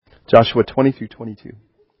Joshua 20 through 22.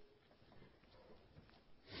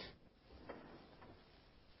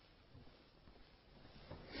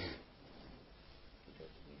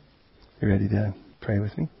 You ready to pray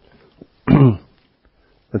with me?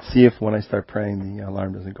 Let's see if when I start praying the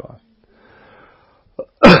alarm doesn't go off.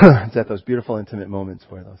 It's at those beautiful intimate moments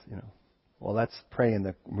where those, well, let's pray in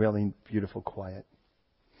the really beautiful quiet.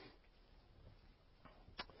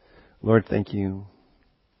 Lord, thank you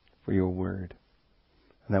for your word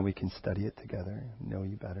and that we can study it together, know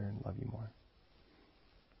you better and love you more.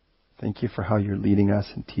 Thank you for how you're leading us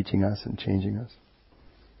and teaching us and changing us.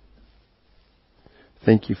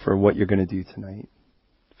 Thank you for what you're going to do tonight,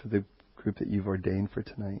 for the group that you've ordained for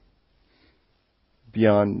tonight,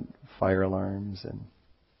 beyond fire alarms and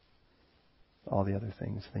all the other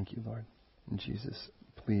things. Thank you, Lord. And Jesus,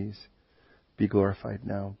 please be glorified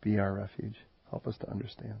now. Be our refuge. Help us to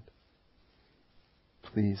understand.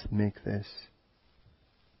 Please make this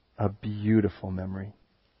a beautiful memory.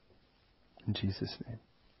 In Jesus' name.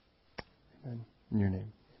 Amen. In your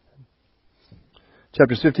name. Amen.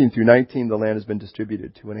 Chapters 15 through 19, the land has been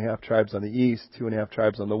distributed. 2.5 tribes on the east, 2.5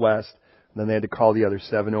 tribes on the west. And then they had to call the other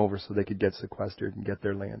 7 over so they could get sequestered and get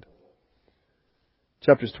their land.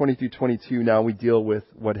 Chapters 20 through 22, now we deal with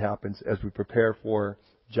what happens as we prepare for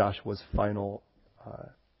Joshua's final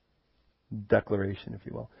declaration, if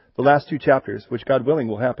you will. The last 2 chapters, which God willing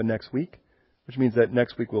will happen next week, which means that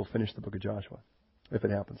next week we'll finish the book of Joshua, if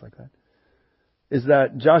it happens like that, is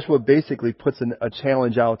that Joshua basically puts a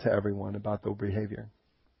challenge out to everyone about their behavior.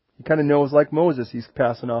 He kind of knows, like Moses, he's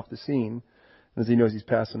passing off the scene. And as he knows he's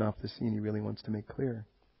passing off the scene, he really wants to make clear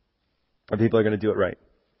that people are going to do it right.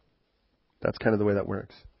 That's kind of the way that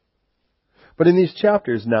works. But in these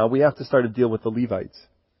chapters now, we have to start to deal with the Levites.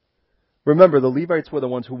 Remember, the Levites were the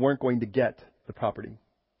ones who weren't going to get the property.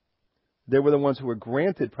 They were the ones who were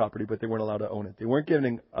granted property, but they weren't allowed to own it. They weren't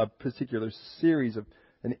given a particular series of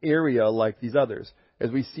an area like these others.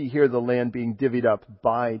 As we see here, the land being divvied up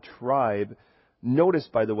by tribe. Notice,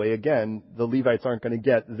 by the way, again, the Levites aren't going to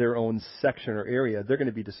get their own section or area. They're going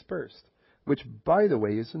to be dispersed, which, by the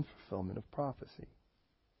way, is in fulfillment of prophecy.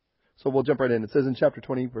 So we'll jump right in. It says in chapter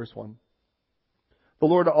 20, verse 1, "The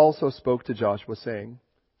Lord also spoke to Joshua, saying,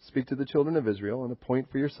 Speak to the children of Israel and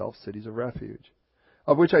appoint for yourself cities of refuge,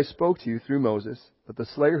 of which I spoke to you through Moses, that the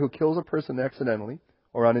slayer who kills a person accidentally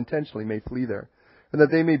or unintentionally may flee there, and that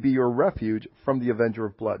they may be your refuge from the avenger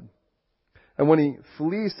of blood. And when he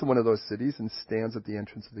flees to one of those cities and stands at the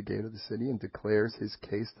entrance of the gate of the city and declares his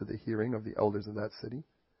case to the hearing of the elders of that city,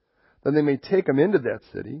 then they may take him into that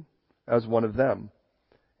city as one of them,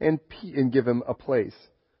 and give him a place,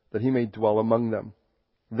 that he may dwell among them.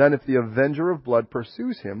 Then if the avenger of blood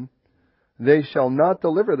pursues him, they shall not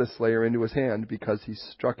deliver the slayer into his hand, because he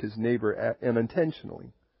struck his neighbor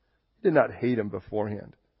unintentionally. He did not hate him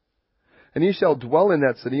beforehand. And he shall dwell in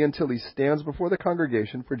that city until he stands before the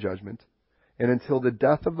congregation for judgment, and until the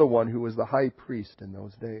death of the one who was the high priest in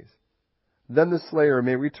those days. Then the slayer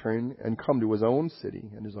may return and come to his own city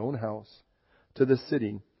and his own house, to the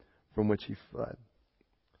city from which he fled."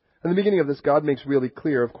 In the beginning of this, God makes really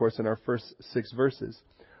clear, of course, in our first 6 verses,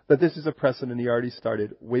 that this is a precedent he already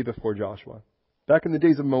started way before Joshua, back in the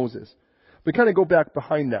days of Moses. We kind of go back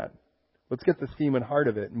behind that. Let's get the theme and heart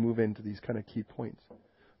of it and move into these kind of key points.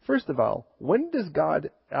 First of all, when does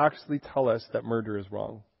God actually tell us that murder is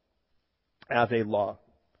wrong as a law?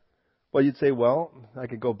 Well, you'd say, well, I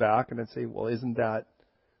could go back and I'd say, well, isn't that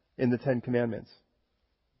in the 10 Commandments?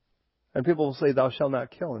 And people will say, thou shalt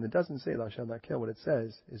not kill. And it doesn't say thou shalt not kill. What it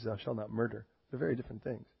says is thou shalt not murder. They're very different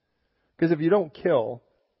things. Because if you don't kill,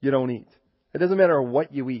 you don't eat. It doesn't matter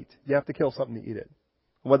what you eat. You have to kill something to eat it.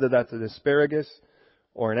 Whether that's an asparagus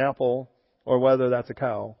or an apple or whether that's a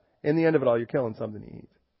cow. In the end of it all, you're killing something to eat.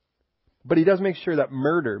 But he does make sure that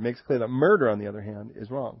makes clear that murder, on the other hand, is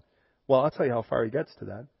wrong. Well, I'll tell you how far he gets to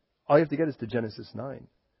that. All you have to get is to Genesis 9.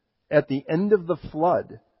 At the end of the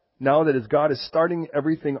flood, now that as God is starting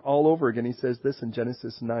everything all over again, he says this in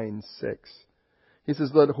Genesis 9:6. He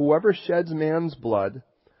says that whoever sheds man's blood,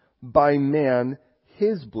 by man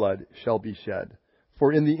his blood shall be shed.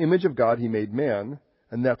 For in the image of God he made man,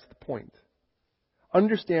 and that's the point.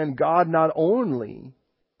 Understand, God not only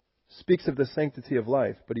speaks of the sanctity of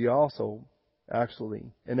life, but he also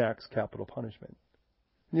actually enacts capital punishment.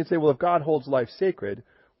 And you'd say, well, if God holds life sacred,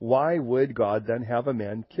 why would God then have a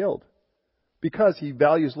man killed? Because he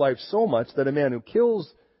values life so much that a man who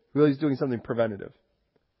kills really is doing something preventative.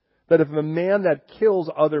 That if a man that kills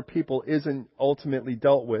other people isn't ultimately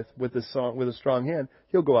dealt with a strong hand,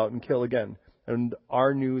 he'll go out and kill again. And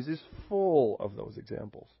our news is full of those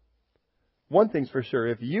examples. One thing's for sure,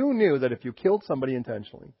 if you knew that if you killed somebody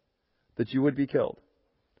intentionally, that you would be killed,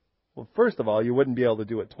 Well, first of all, you wouldn't be able to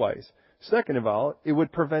do it twice. Second of all, it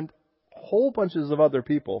would prevent whole bunches of other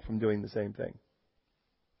people from doing the same thing.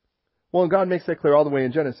 Well, and God makes that clear all the way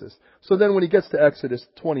in Genesis. So then when he gets to Exodus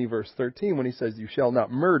 20, verse 13, when he says, you shall not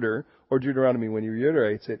murder, or Deuteronomy, when he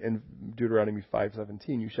reiterates it in Deuteronomy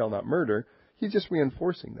 5:17, you shall not murder, he's just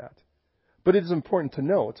reinforcing that. But it is important to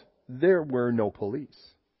note, there were no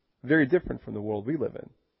police. Very different from the world we live in.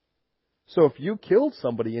 So if you killed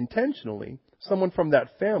somebody intentionally, someone from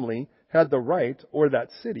that family had the right, or that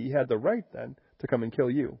city had the right then, to come and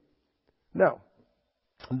kill you. Now,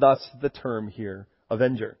 thus the term here,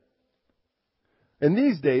 avenger. In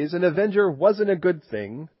these days, an avenger wasn't a good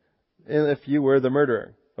thing if you were the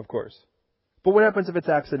murderer, of course. But what happens if it's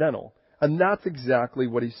accidental? And that's exactly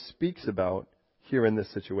what he speaks about here in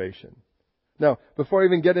this situation. Now, before I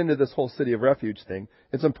even get into this whole city of refuge thing,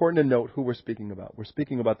 it's important to note who we're speaking about. We're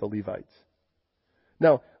speaking about the Levites.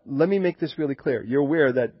 Now, let me make this really clear. You're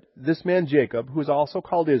aware that this man Jacob, who's also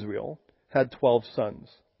called Israel, had 12 sons.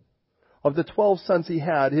 Of the 12 sons he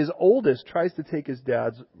had, his oldest tries to take his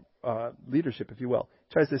dad's leadership, if you will.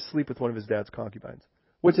 He tries to sleep with one of his dad's concubines,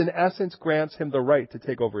 which in essence grants him the right to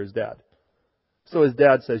take over his dad. So his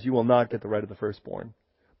dad says, you will not get the right of the firstborn.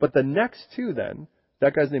 But the next two then,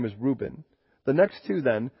 that guy's name is Reuben. The next two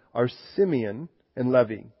then are Simeon and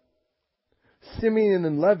Levi. Simeon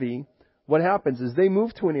and Levi, what happens is they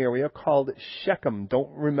move to an area called Shechem.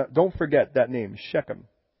 Don't forget that name, Shechem.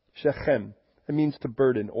 Shechem. It means to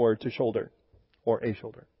burden or to shoulder or a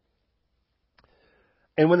shoulder.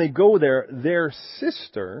 And when they go there, their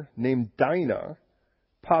sister, named Dinah,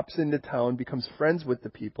 pops into town, becomes friends with the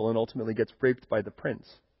people, and ultimately gets raped by the prince.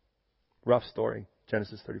 Rough story,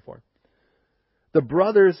 Genesis 34. The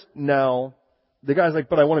brothers now, the guy's like,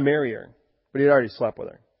 but I want to marry her. But he'd already slept with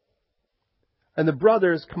her. And the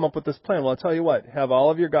brothers come up with this plan. Well, I'll tell you what, have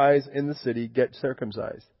all of your guys in the city get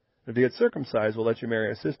circumcised. If you get circumcised, we'll let you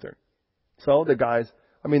marry a sister. So the guys,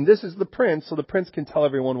 this is the prince, so the prince can tell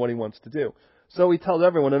everyone what he wants to do. So he tells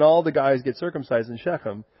everyone, and all the guys get circumcised in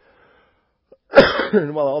Shechem.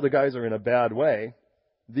 And while all the guys are in a bad way,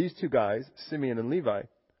 these two guys, Simeon and Levi,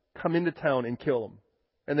 come into town and kill them.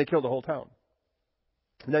 And they kill the whole town.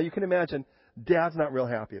 Now you can imagine, Dad's not real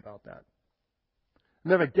happy about that.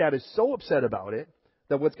 Matter of fact, Dad is so upset about it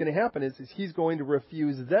that what's going to happen is he's going to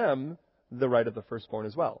refuse them the right of the firstborn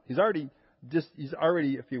as well. He's already,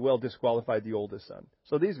 if you will, disqualified the oldest son.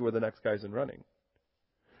 So these were the next guys in running.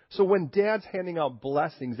 So when Dad's handing out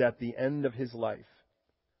blessings at the end of his life,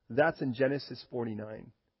 that's in Genesis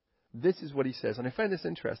 49. This is what he says. And I find this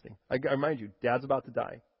interesting. I remind you, Dad's about to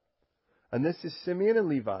die. And this is Simeon and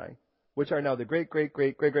Levi, which are now the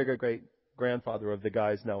great-great-great-great-great-great-grandfather of the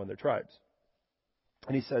guys now in their tribes.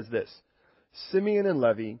 And he says this, Simeon and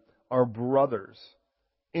Levi are brothers.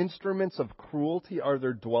 Instruments of cruelty are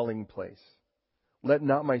their dwelling place. Let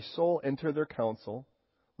not my soul enter their council.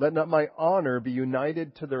 Let not my honor be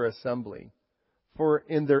united to their assembly. For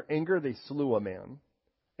in their anger they slew a man,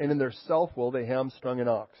 and in their self-will they hamstrung an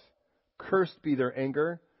ox. Cursed be their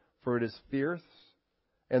anger, for it is fierce,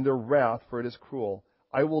 and their wrath, for it is cruel.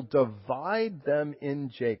 I will divide them in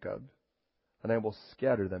Jacob, and I will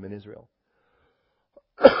scatter them in Israel.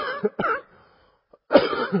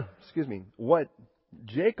 Excuse me. What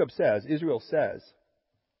Jacob says, Israel says,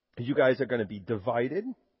 is you guys are going to be divided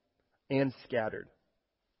and scattered.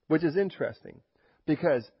 Which is interesting.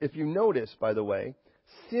 Because if you notice, by the way,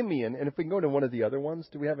 Simeon, and if we can go to one of the other ones,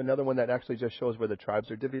 do we have another one that actually just shows where the tribes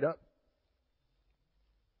are divvied up?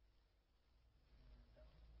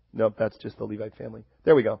 Nope, that's just the Levite family.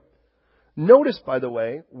 There we go. Notice, by the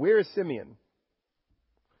way, where is Simeon?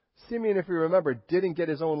 Simeon, if you remember, didn't get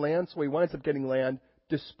his own land, so he winds up getting land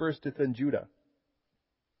dispersed within Judah.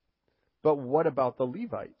 But what about the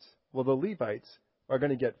Levites? Well, the Levites are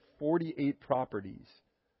going to get 48 properties,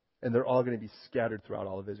 and they're all going to be scattered throughout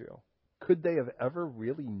all of Israel. Could they have ever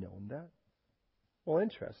really known that? Well,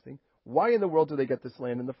 interesting. Why in the world do they get this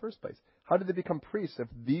land in the first place? How did they become priests if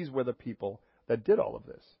these were the people that did all of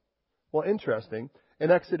this? Well, interesting.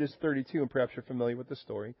 In Exodus 32, and perhaps you're familiar with the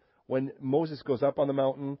story, when Moses goes up on the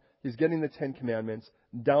mountain, he's getting the 10 Commandments.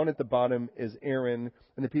 Down at the bottom is Aaron,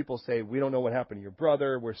 and the people say, we don't know what happened to your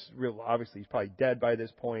brother. Obviously, he's probably dead by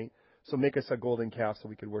this point, so make us a golden calf so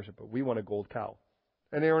we could worship it. We want a gold cow.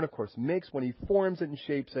 And Aaron, of course, when he forms it and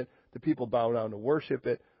shapes it, the people bow down to worship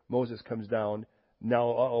it. Moses comes down.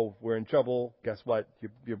 Now, we're in trouble. Guess what?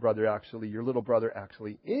 Your little brother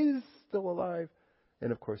actually is still alive.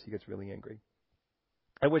 And of course, he gets really angry.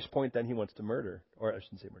 At which point then he wants to murder, or I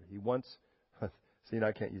shouldn't say murder. He wants, see, now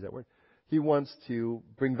I can't use that word. He wants to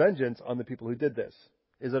bring vengeance on the people who did this.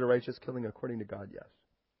 Is it a righteous killing according to God? Yes.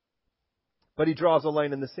 But he draws a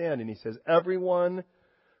line in the sand and he says, everyone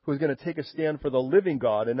who is going to take a stand for the living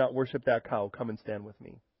God and not worship that cow, come and stand with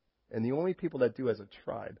me. And the only people that do as a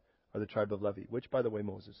tribe are the tribe of Levi, which, by the way,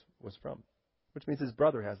 Moses was from. Which means his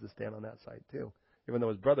brother has to stand on that side too, even though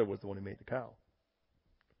his brother was the one who made the cow.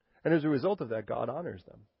 And as a result of that, God honors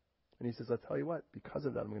them. And he says, I'll tell you what, because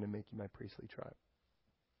of that, I'm going to make you my priestly tribe.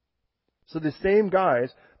 So the same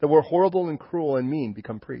guys that were horrible and cruel and mean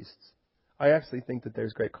become priests. I actually think that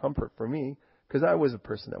there's great comfort for me because I was a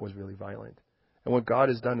person that was really violent. And what God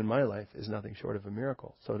has done in my life is nothing short of a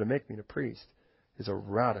miracle. So to make me a priest is a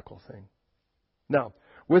radical thing. Now,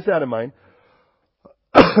 with that in mind,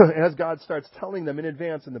 as God starts telling them in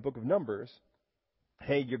advance in the book of Numbers,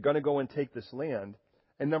 hey, you're going to go and take this land.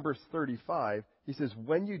 In Numbers 35, he says,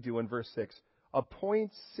 when you do, in verse 6,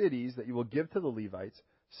 appoint cities that you will give to the Levites.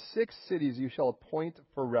 6 cities you shall appoint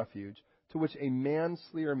for refuge, to which a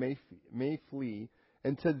manslayer may flee,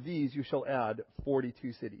 and to these you shall add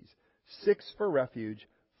 42 cities. 6 for refuge,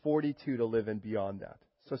 42 to live in beyond that.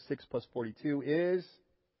 So 6 plus 42 is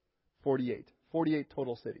 48. 48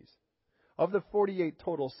 total cities. Of the 48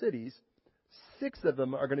 total cities, 6 of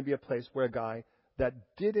them are going to be a place where a guy that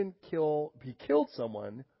he killed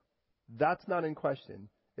someone, that's not in question.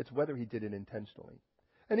 It's whether he did it intentionally.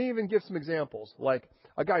 And he even gives some examples, like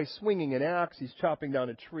a guy swinging an axe, he's chopping down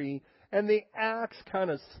a tree, and the axe kind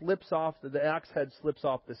of slips off, the axe head slips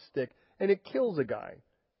off the stick, and it kills a guy.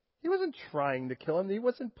 He wasn't trying to kill him. He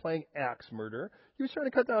wasn't playing axe murder. He was trying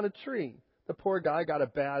to cut down a tree. The poor guy got a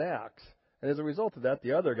bad axe. And as a result of that,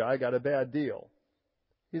 the other guy got a bad deal.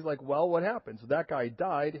 He's like, well, what happened? So that guy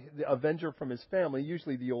died. The avenger from his family,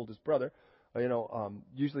 usually the oldest brother,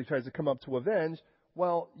 usually tries to come up to avenge.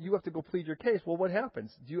 Well, you have to go plead your case. Well, what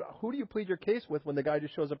happens? Who do you plead your case with when the guy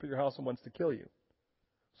just shows up at your house and wants to kill you?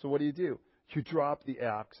 So what do? You drop the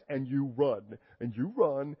axe and you run, and you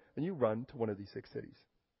run, and you run to one of these 6 cities.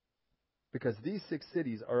 Because these 6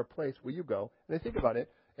 cities are a place where you go, and I think about it,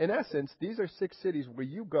 in essence, these are 6 cities where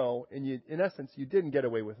you go, and in essence, you didn't get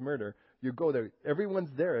away with murder. You go there, everyone's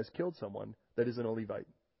there has killed someone that isn't a Levite.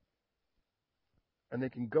 And they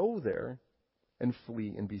can go there and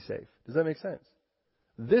flee and be safe. Does that make sense?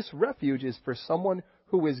 This refuge is for someone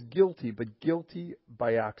who is guilty, but guilty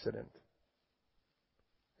by accident.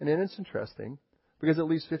 And then it's interesting, because at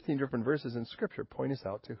least 15 different verses in Scripture point us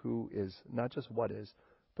out to who is, not just what is,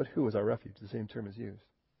 but who is our refuge? The same term is used.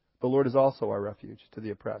 The Lord is also our refuge to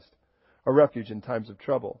the oppressed, our refuge in times of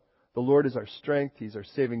trouble. The Lord is our strength. He's our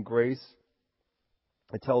saving grace.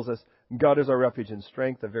 It tells us God is our refuge and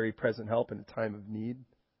strength, a very present help in a time of need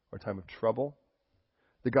or time of trouble.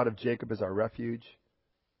 The God of Jacob is our refuge.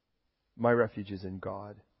 My refuge is in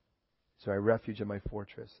God. So my refuge and my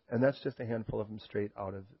fortress. And that's just a handful of them straight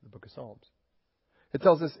out of the book of Psalms. It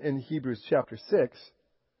tells us in Hebrews chapter 6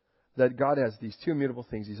 that God has these 2 immutable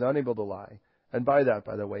things. He's unable to lie. And by that,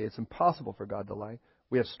 by the way, it's impossible for God to lie.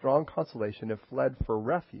 We have strong consolation, have fled for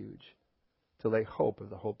refuge to lay hope of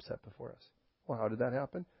the hope set before us. Well, how did that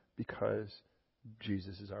happen? Because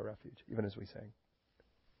Jesus is our refuge, even as we sang.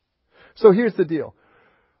 So here's the deal.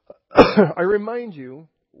 I remind you,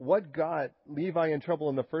 what got Levi in trouble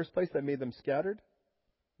in the first place that made them scattered?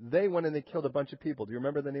 They went and they killed a bunch of people. Do you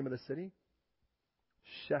remember the name of the city?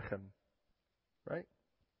 Shechem. Right?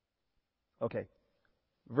 Okay.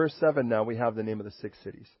 Verse 7 now, we have the name of the 6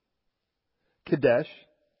 cities. Kadesh,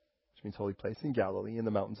 which means holy place in Galilee, in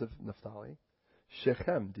the mountains of Naphtali.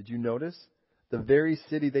 Shechem, did you notice? The very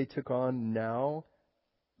city they took on now,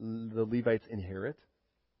 the Levites inherit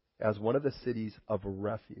as one of the cities of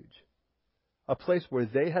refuge. A place where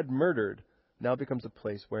they had murdered now becomes a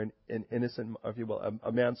place where an innocent, if you will,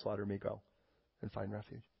 a manslaughter may go and find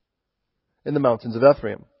refuge. In the mountains of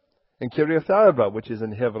Ephraim. In Kiriath Arba, which is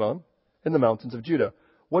in Hebron, in the mountains of Judah.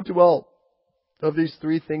 What do all of these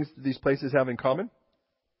 3 things these places have in common?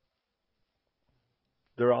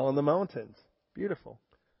 They're all in the mountains. Beautiful.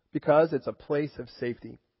 Because it's a place of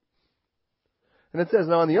safety. And it says,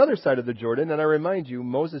 now on the other side of the Jordan, and I remind you,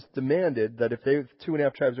 Moses demanded that if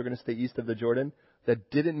 2.5 tribes were going to stay east of the Jordan,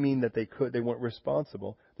 that didn't mean that they weren't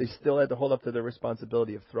responsible. They still had to hold up to their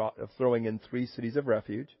responsibility of throwing in 3 cities of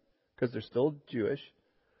refuge, because they're still Jewish,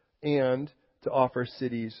 and to offer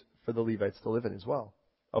cities for the Levites to live in as well,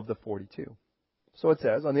 of the 42. So it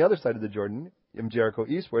says, on the other side of the Jordan, in Jericho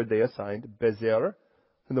eastward, they assigned Bezer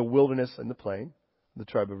in the wilderness and the plain, the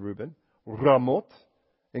tribe of Reuben, Ramoth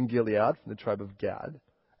in Gilead from the tribe of Gad,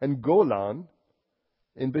 and Golan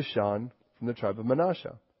in Bashan from the tribe of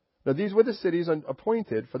Manasseh. Now these were the cities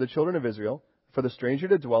appointed for the children of Israel, for the stranger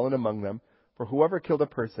to dwell in among them, for whoever killed a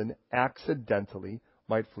person accidentally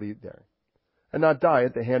might flee there, and not die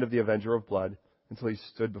at the hand of the avenger of blood, until he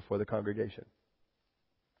stood before the congregation.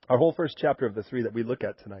 Our whole first chapter of the 3 that we look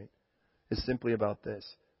at tonight is simply about this.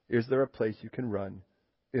 Is there a place you can run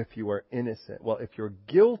if you are innocent? Well, if you're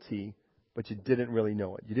guilty, but you didn't really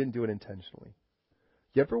know it. You didn't do it intentionally.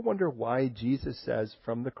 You ever wonder why Jesus says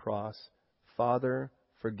from the cross, Father,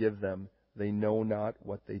 forgive them. They know not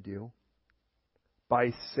what they do?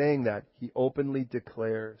 By saying that, he openly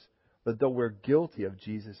declares that though we're guilty of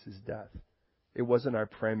Jesus' death, it wasn't our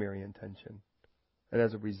primary intention. And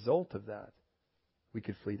as a result of that, we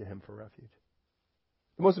could flee to him for refuge.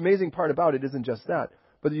 The most amazing part about it isn't just that,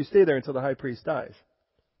 but you stay there until the high priest dies.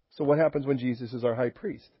 So what happens when Jesus is our high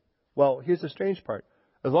priest? Well, here's the strange part.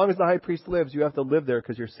 As long as the high priest lives, you have to live there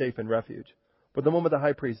because you're safe in refuge. But the moment the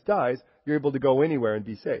high priest dies, you're able to go anywhere and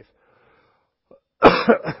be safe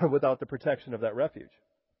without the protection of that refuge.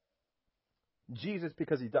 Jesus,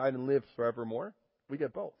 because he died and lived forevermore, we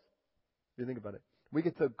get both. If you think about it. We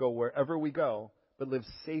get to go wherever we go, but live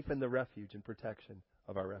safe in the refuge and protection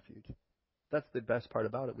of our refuge. That's the best part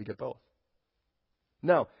about it. We get both.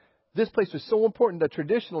 Now, this place was so important that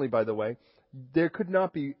traditionally, by the way, there could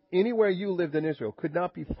not be anywhere you lived in Israel could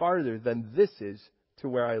not be farther than this is to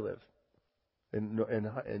where I live in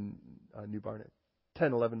New Barnet.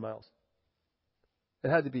 10, 11 miles. It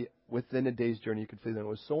had to be within a day's journey you could flee there. It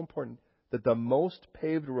was so important that the most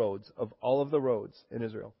paved roads of all of the roads in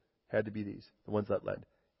Israel had to be these, the ones that led.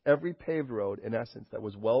 Every paved road, in essence, that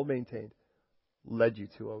was well maintained, led you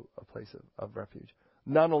to a place of refuge.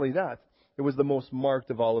 Not only that, it was the most marked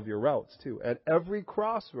of all of your routes, too. At every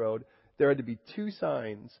crossroad, there had to be 2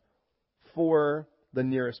 signs for the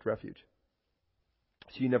nearest refuge.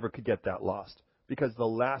 So you never could get that lost. Because the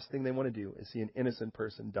last thing they want to do is see an innocent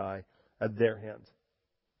person die at their hands.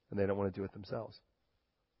 And they don't want to do it themselves.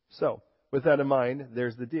 So, with that in mind,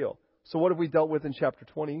 there's the deal. So what have we dealt with in chapter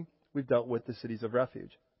 20? We've dealt with the cities of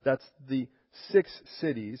refuge. That's the 6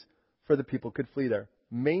 cities for the people could flee there.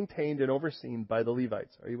 Maintained and overseen by the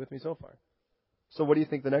Levites. Are you with me so far? So what do you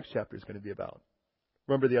think the next chapter is going to be about?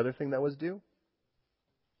 Remember the other thing that was due?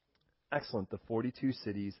 Excellent. The 42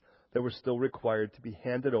 cities that were still required to be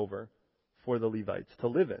handed over for the Levites to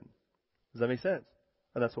live in. Does that make sense?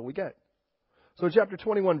 And that's what we get. So in chapter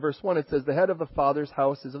 21, verse 1, it says, The head of the fathers'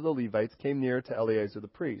 houses of the Levites came near to Eleazar the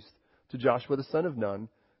priest, to Joshua the son of Nun,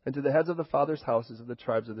 and to the heads of the fathers' houses of the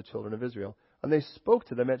tribes of the children of Israel. And they spoke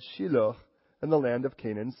to them at Shiloh in the land of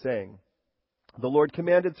Canaan, saying, The Lord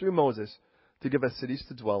commanded through Moses to give us cities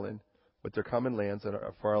to dwell in, with their common lands and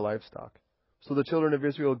for our livestock. So the children of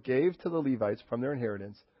Israel gave to the Levites from their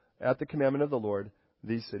inheritance, at the commandment of the Lord,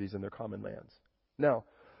 these cities and their common lands. Now,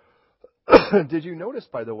 did you notice,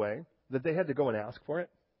 by the way, that they had to go and ask for it?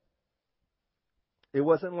 It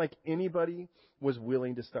wasn't like anybody was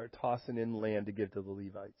willing to start tossing in land to give to the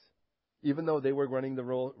Levites. Even though they were running the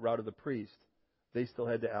route of the priest, they still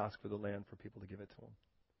had to ask for the land for people to give it to them.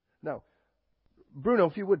 Now, Bruno,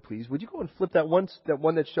 if you would please, would you go and flip that one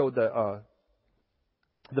that showed the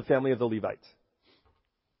family of the Levites?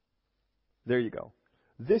 There you go.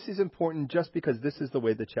 This is important just because this is the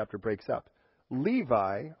way the chapter breaks up.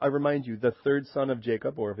 Levi, I remind you, the 3rd son of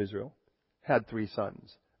Jacob, or of Israel, had 3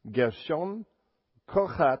 sons. Gershon,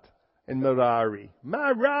 Kohat, and Merari.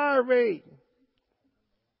 Merari!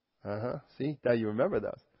 See, now you remember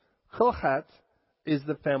those. Kohat is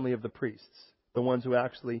the family of the priests, the ones who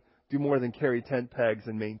actually do more than carry tent pegs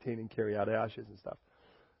and maintain and carry out ashes and stuff.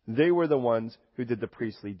 They were the ones who did the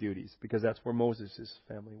priestly duties, because that's where Moses'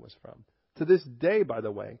 family was from. To this day, by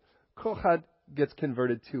the way, Kohat gets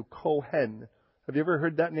converted to Kohen. Have you ever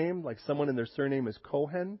heard that name? Like someone in their surname is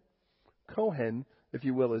Kohen? Kohen, if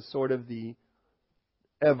you will, is sort of the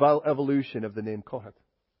evolution of the name Kohat.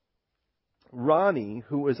 Ronnie,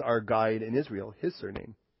 who is our guide in Israel, his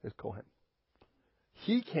surname is Kohen.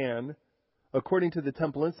 He can, according to the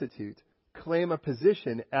Temple Institute, claim a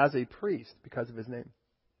position as a priest because of his name.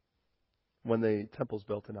 When the temple's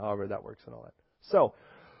built and however that works and all that. So,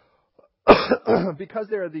 because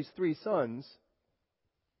there are these 3 sons,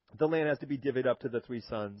 the land has to be divvied up to the 3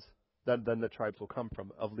 sons that then the tribes will come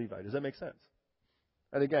from of Levi. Does that make sense?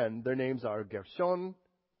 And again, their names are Gershon,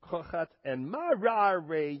 Kohat, and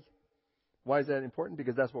Merari. Why is that important?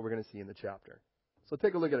 Because that's what we're going to see in the chapter. So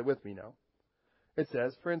take a look at it with me now. It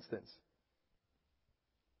says, for instance,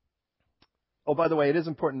 oh, by the way, it is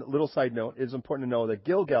important, little side note, it is important to know that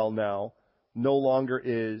Gilgal now no longer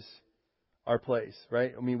is our place,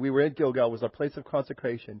 right? I mean, we were at Gilgal, it was our place of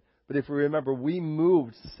consecration. But if we remember, we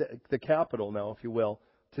moved the capital now, if you will,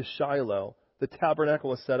 to Shiloh. The tabernacle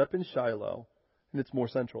was set up in Shiloh, and it's more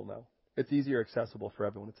central now. It's easier accessible for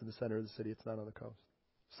everyone. It's in the center of the city. It's not on the coast.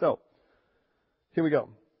 So, here we go.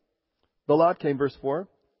 The lot came, verse 4.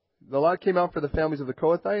 The lot came out for the families of the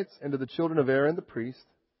Kohathites and to the children of Aaron the priest,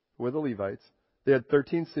 who were the Levites. They had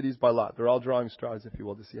 13 cities by lot. They're all drawing straws, if you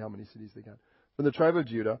will, to see how many cities they got. From the tribe of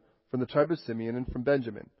Judah, from the tribe of Simeon, and from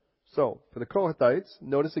Benjamin. So, for the Kohathites,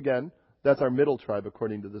 notice again, that's our middle tribe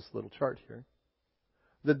according to this little chart here.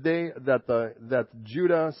 That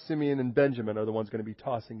Judah, Simeon, and Benjamin are the ones going to be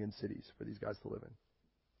tossing in cities for these guys to live in.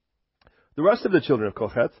 The rest of the children of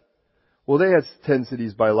Kohath, well, they had 10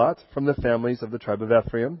 cities by lot from the families of the tribe of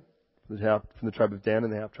Ephraim, from the tribe of Dan,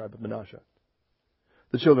 and the half-tribe of Manasseh.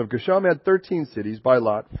 The children of Gershom had 13 cities by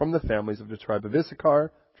lot from the families of the tribe of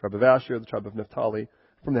Issachar, tribe of Asher, the tribe of Naphtali,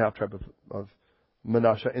 from the half-tribe of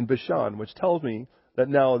Manasseh in Bashan, which tells me that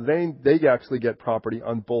now they actually get property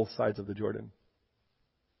on both sides of the Jordan.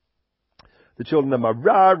 The children of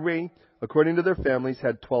Merari, according to their families,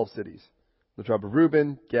 had 12 cities. The tribe of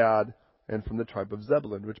Reuben, Gad, and from the tribe of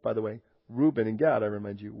Zebulun, which, by the way, Reuben and Gad, I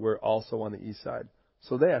remind you, were also on the east side.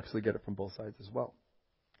 So they actually get it from both sides as well.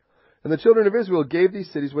 And the children of Israel gave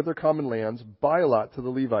these cities with their common lands by lot to the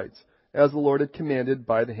Levites, as the Lord had commanded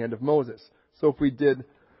by the hand of Moses. So if we did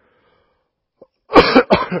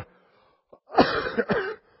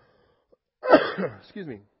excuse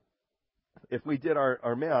me, if we did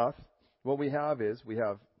our math, what we have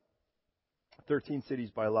 13 cities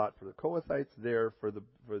by lot for the Kohathites there for the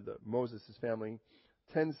Moses' family,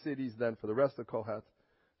 10 cities then for the rest of Kohath,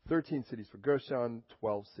 13 cities for Gershon,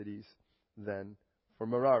 12 cities then for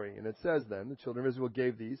Merari. And it says then, the children of Israel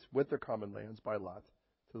gave these with their common lands by lot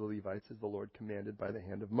to the Levites as the Lord commanded by the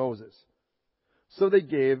hand of Moses. So they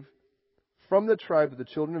gave from the tribe of the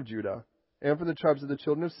children of Judah and from the tribes of the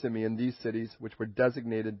children of Simeon these cities which were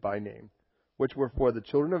designated by name, which were for the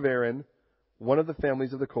children of Aaron, one of the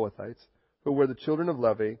families of the Kohathites, who were the children of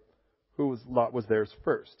Levi, whose lot was theirs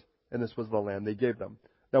first. And this was the land they gave them.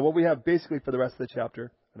 Now what we have basically for the rest of the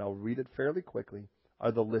chapter, and I'll read it fairly quickly,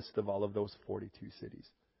 are the list of all of those 42 cities.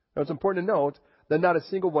 Now it's important to note that not a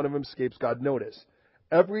single one of them escapes God's notice.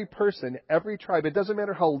 Every person, every tribe, it doesn't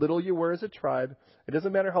matter how little you were as a tribe, it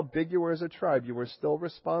doesn't matter how big you were as a tribe, you were still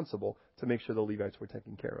responsible to make sure the Levites were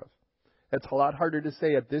taken care of. It's a lot harder to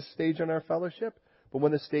say at this stage in our fellowship, but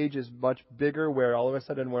when the stage is much bigger, where all of a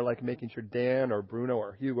sudden we're like making sure Dan or Bruno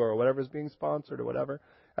or Hugo or whatever is being sponsored or whatever,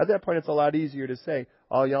 at that point it's a lot easier to say,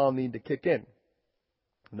 all y'all need to kick in.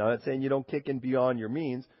 Now, I'm not saying you don't kick in beyond your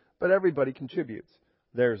means, but everybody contributes.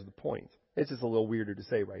 There's the point. It's just a little weirder to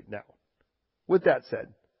say right now. With that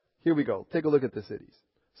said, here we go. Take a look at the cities.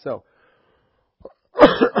 So,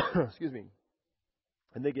 excuse me.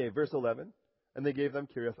 And they gave, verse 11, and they gave them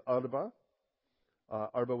Kiriath Arba.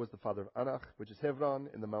 Arba was the father of Anak, which is Hebron,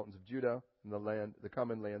 in the mountains of Judah, and the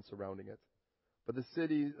common land surrounding it. But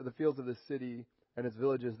the fields of the city and its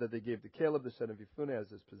villages that they gave to Caleb, the son of Yefuneh, as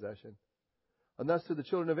his possession. And thus to the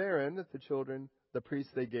children of Aaron, the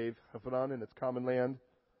priests, they gave Hebron and its common land,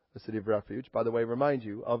 a city of refuge. By the way, remind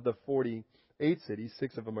you, of the 48 cities,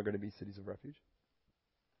 6 of them are going to be cities of refuge.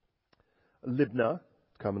 Libnah,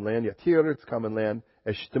 its common land. Yatir, its common land.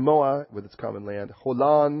 Eshtemoa, with its common land.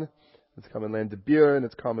 Holan, its common land. Debir, and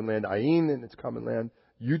its common land. Ain, and its common land.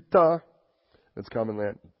 Yuta, its common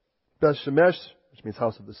land. Beth Shemesh, which means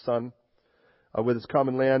house of the sun, with its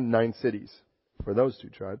common land, 9 cities for those 2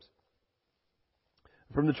 tribes.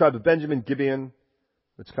 From the tribe of Benjamin, Gibeon,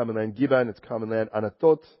 its common land. Geba, and its common land.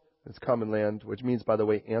 Anatot, its common land, which means, by the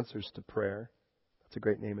way, answers to prayer. That's a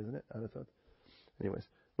great name, isn't it? Anatot. Anyways,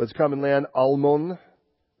 with its common land. Almon,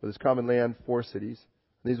 with its common land, 4 cities.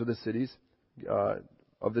 And these were the cities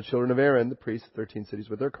of the children of Aaron, the priests, 13 cities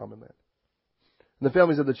with their common land. And the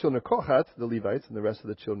families of the children of Kohath, the Levites, and the rest of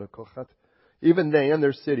the children of Kohath, even they and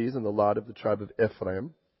their cities and the lot of the tribe of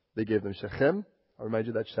Ephraim, they gave them Shechem. I'll remind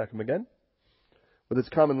you that Shechem again. With its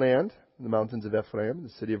common land, in the mountains of Ephraim, the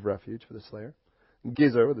city of refuge for the slayer. And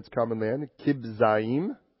Gezer, with its common land.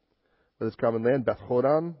 Kibzaim, with its common land. Beth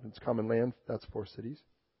Horon, its common land. That's 4 cities.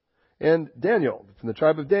 And Daniel, from the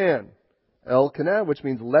tribe of Dan. Elkanah, which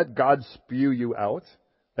means let God spew you out.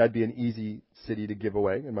 That'd be an easy city to give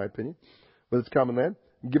away, in my opinion. With its common land.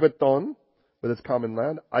 Gibbeton, with its common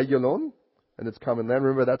land. Ayalon, and its common land.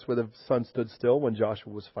 Remember, that's where the sun stood still when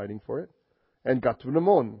Joshua was fighting for it. And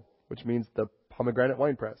Gatunamon, which means the pomegranate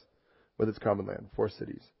winepress, with its common land, 4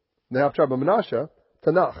 cities. And the half-tribe of Manasseh,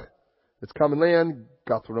 Tanakh, its common land.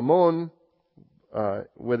 Gath-Ramon,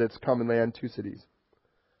 with its common land, 2 cities.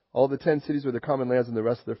 All the 10 cities were the common lands, and the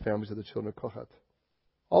rest of their families are the children of Kohath.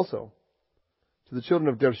 Also, to the children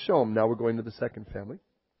of Gershom, now we're going to the second family,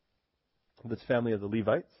 this family of the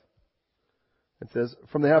Levites. It says,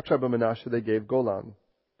 from the half-tribe of Manasseh, they gave Golan.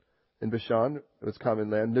 In Bashan, it was common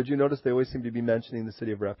land. Did you notice they always seem to be mentioning the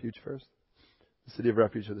city of refuge first? The city of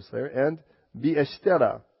refuge of the slayer. And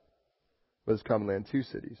Beeshtera, with its common land, 2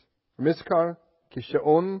 cities. From Issachar,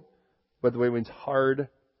 Kishaon, by the way, means hard.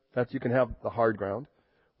 That you can have the hard ground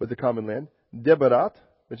with the common land. Debarat,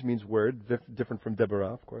 which means word, different from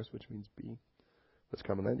Deborah, of course, which means bee. That's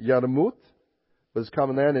common land. Yarmut, with its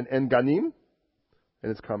common land, and En-Ganim,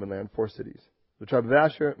 and its common land, 4 cities. The tribe of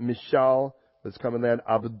Asher, Mishal, with its common land.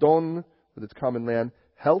 Abdon, with its common land.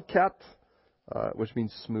 Helkat, which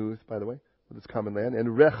means smooth, by the way, with its common land. And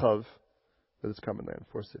Rechav, with its common land,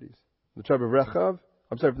 4 cities. The tribe of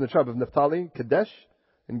from the tribe of Naphtali, Kadesh,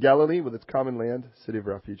 in Galilee, with its common land, city of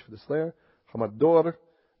refuge for the slayer. Hamador,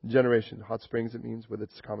 generation, hot springs it means, with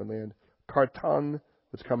its common land. Kartan,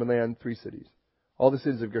 with its common land, 3 cities. All the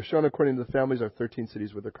cities of Gershon, according to the families, are 13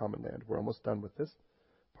 cities with their common land. We're almost done with this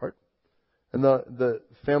part. And the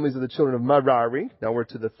families of the children of Merari, now we're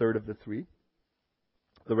to the third of the 3,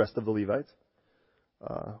 the rest of the Levites.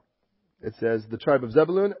 It says, the tribe of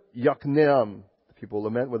Zebulun, Yokneam, the people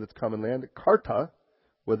lament, with its common land. Karta,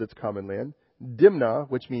 with its common land. Dimna,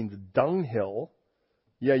 which means dunghill.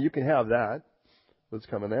 Yeah, you can have that with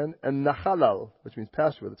its common land. And Nahalal, which means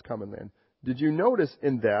pasture, with its common land. Did you notice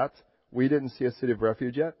in that we didn't see a city of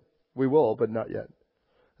refuge yet? We will, but not yet.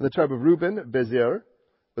 And the tribe of Reuben, Bezer,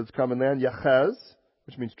 with its common land. Yachez,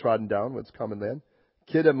 which means trodden down, with its common land.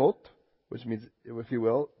 Kedemot, which means, if you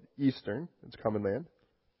will, eastern, its common land.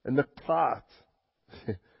 And Mippat,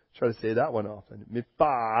 try to say that one often.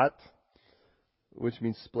 Mippat, which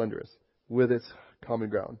means splendorous, with its common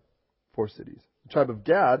ground, 4 cities. The tribe of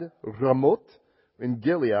Gad, Ramot, in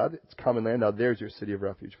Gilead, its common land. Now there's your city of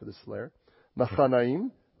refuge for the slayer.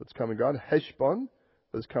 Machanaim, with its common ground. Heshbon,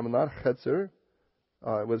 with its common land. Chetzer,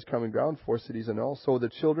 with its common ground, 4 cities in all. So the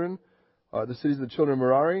cities of the children of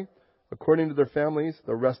Merari, according to their families,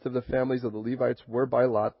 the rest of the families of the Levites were by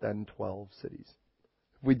lot then 12 cities.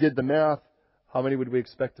 If we did the math, how many would we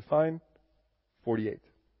expect to find? 48.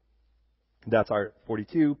 That's our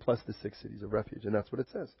 42 plus the 6 cities of refuge. And that's what it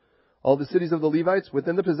says. All the cities of the Levites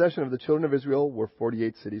within the possession of the children of Israel were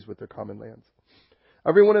 48 cities with their common lands.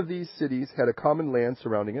 Every one of these cities had a common land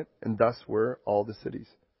surrounding it, and thus were all the cities.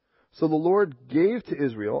 So the Lord gave to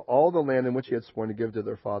Israel all the land in which he had sworn to give to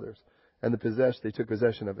their fathers, and they took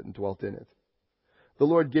possession of it and dwelt in it. The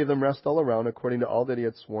Lord gave them rest all around according to all that he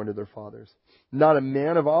had sworn to their fathers. Not a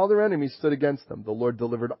man of all their enemies stood against them. The Lord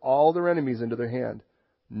delivered all their enemies into their hand.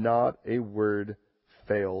 Not a word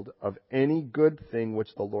failed of any good thing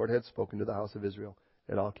which the Lord had spoken to the house of Israel.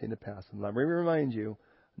 It all came to pass. And let me remind you,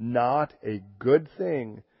 not a good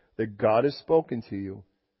thing that God has spoken to you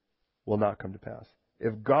will not come to pass.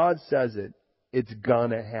 If God says it, it's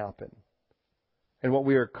gonna happen. And what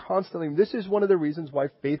we are constantly, this is one of the reasons why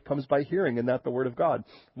faith comes by hearing and not the Word of God.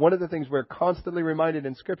 One of the things we're constantly reminded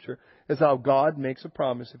in Scripture is how God makes a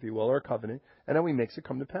promise, if you will, or a covenant, and how he makes it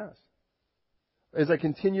come to pass. As I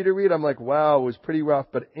continue to read, I'm like, wow, it was pretty rough.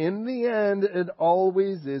 But in the end, it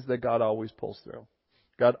always is that God always pulls through.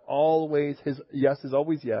 God always, his yes is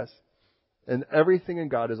always yes. And everything in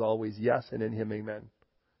God is always yes, and in him, amen.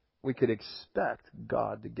 We could expect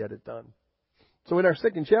God to get it done. So in our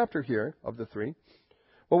second chapter here of the 3,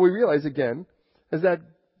 what we realize again is that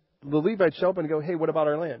the Levites show up and go, hey, what about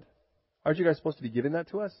our land? Aren't you guys supposed to be giving that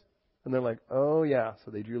to us? And they're like, oh yeah.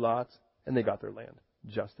 So they drew lots and they got their land,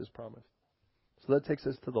 just as promised. So that takes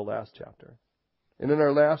us to the last chapter. And in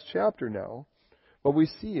our last chapter now, what we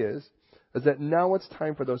see is that now it's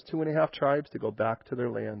time for those 2.5 tribes to go back to their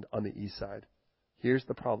land on the east side. Here's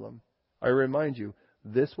the problem. I remind you,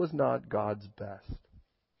 this was not God's best.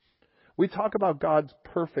 We talk about God's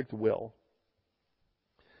perfect will.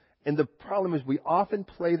 And the problem is we often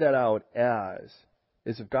play that out as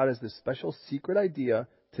if God has this special secret idea.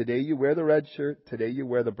 Today you wear the red shirt. Today you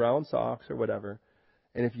wear the brown socks or whatever.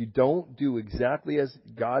 And if you don't do exactly as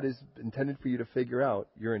God is intended for you to figure out,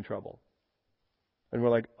 you're in trouble. And we're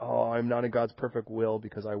like, oh, I'm not in God's perfect will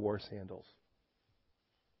because I wore sandals.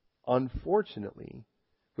 Unfortunately,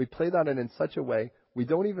 we play that in such a way we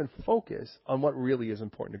don't even focus on what really is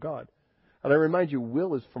important to God. And I remind you,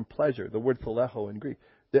 will is from pleasure, the word phileo in Greek.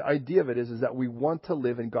 The idea of it is that we want to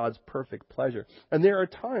live in God's perfect pleasure. And there are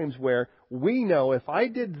times where we know if I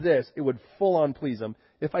did this, it would full on please him.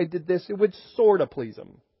 If I did this, it would sort of please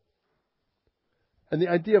him. And the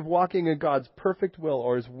idea of walking in God's perfect will,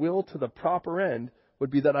 or his will to the proper end, would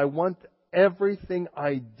be that I want everything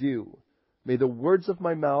I do, may the words of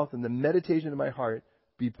my mouth and the meditation of my heart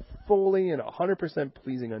be fully and 100%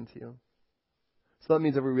 pleasing unto you. So that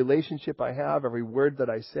means every relationship I have, every word that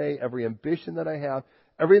I say, every ambition that I have,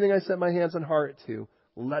 everything I set my hands and heart to,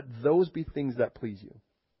 let those be things that please you.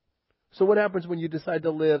 So what happens when you decide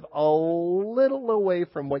to live a little away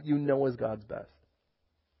from what you know is God's best?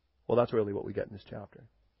 Well, that's really what we get in this chapter.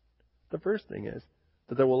 The first thing is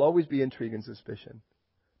that there will always be intrigue and suspicion.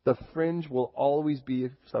 The fringe will always be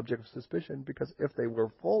a subject of suspicion, because if they were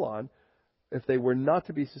full on, if they were not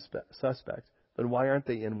to be suspect, then why aren't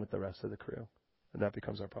they in with the rest of the crew? And that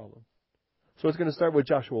becomes our problem. So it's going to start with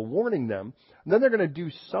Joshua warning them, and then they're going to do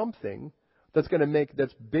something that's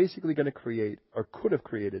basically going to create, or could have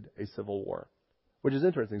created, a civil war, which is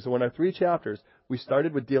interesting. So in our 3 chapters, we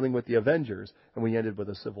started with dealing with the Avengers, and we ended with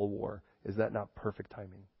a civil war. Is that not perfect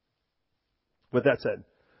timing? With that said,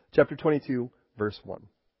 chapter 22, verse 1.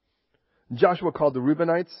 Joshua called the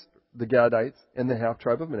Reubenites, the Gadites, and the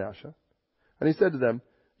half-tribe of Manasseh, and he said to them,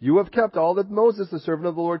 "You have kept all that Moses, the servant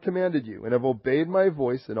of the Lord, commanded you, and have obeyed my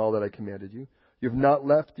voice in all that I commanded you. You have not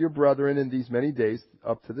left your brethren in these many days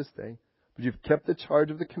up to this day, but you've kept the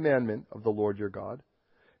charge of the commandment of the Lord your God.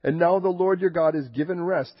 And now the Lord your God has given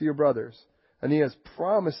rest to your brothers, and he has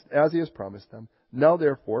promised, as he has promised them. Now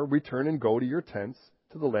therefore return and go to your tents,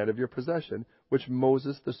 to the land of your possession, which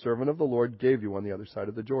Moses, the servant of the Lord, gave you on the other side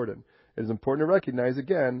of the Jordan." It is important to recognize,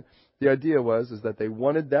 again, the idea was that they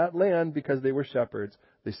wanted that land because they were shepherds.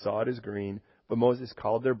 They saw it as green. But Moses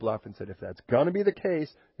called their bluff and said, if that's going to be the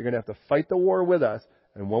case, you're going to have to fight the war with us.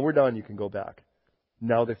 And when we're done, you can go back.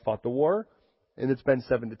 Now they fought the war, and it's been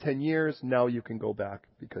 7 to 10 years. Now you can go back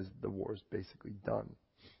because the war is basically done.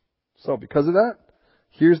 So because of that,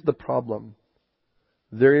 here's the problem.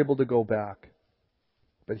 They're able to go back.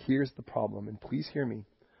 But here's the problem, and please hear me.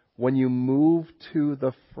 When you move to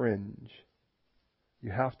the fringe,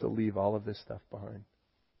 you have to leave all of this stuff behind.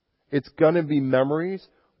 It's going to be memories.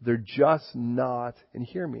 They're just not, and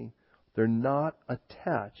hear me, they're not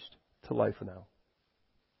attached to life now.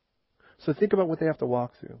 So think about what they have to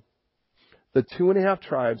walk through. The 2.5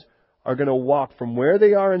 tribes are going to walk from where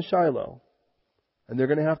they are in Shiloh, and they're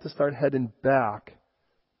going to have to start heading back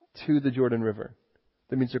to the Jordan River.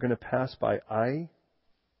 That means they're going to pass by Ai.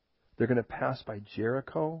 They're going to pass by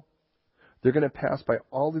Jericho. They're going to pass by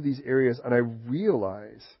all of these areas, and I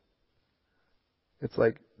realize it's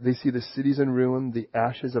like they see the cities in ruin, the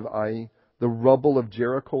ashes of Ai, the rubble of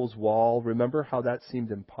Jericho's wall. Remember how that seemed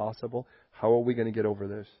impossible? How are we going to get over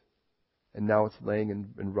this? And now it's laying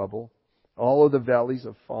in rubble. All of the valleys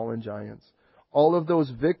of fallen giants. All of those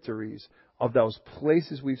victories of those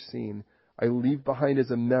places we've seen, I leave behind as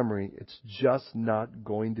a memory. It's just not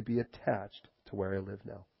going to be attached to where I live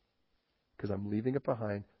now, because I'm leaving it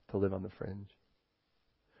behind to live on the fringe.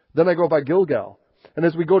 Then I go by Gilgal. And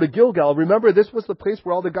as we go to Gilgal, remember this was the place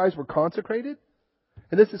where all the guys were consecrated?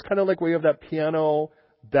 And this is kind of like where you have that piano,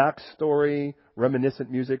 backstory,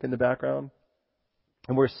 reminiscent music in the background.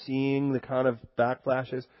 And we're seeing the kind of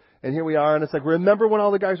backflashes. And here we are, and it's like, remember when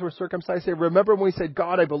all the guys were circumcised? Remember when we said,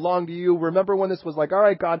 God, I belong to you? Remember when this was like, all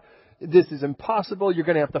right, God, this is impossible. You're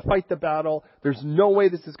going to have to fight the battle. There's no way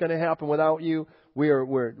this is going to happen without you.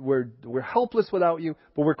 We're helpless without you,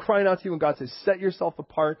 but we're crying out to you, and God says, set yourself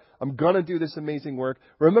apart. I'm going to do this amazing work.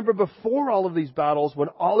 Remember before all of these battles, when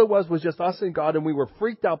all it was just us and God, and we were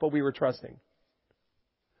freaked out, but we were trusting.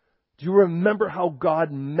 Do you remember how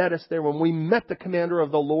God met us there when we met the commander of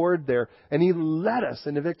the Lord there, and He led us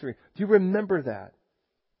into victory? Do you remember that?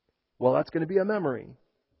 Well, that's going to be a memory,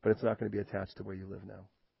 but it's not going to be attached to where you live now.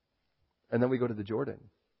 And then we go to the Jordan.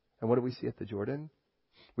 And what do we see at the Jordan?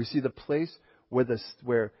 We see the place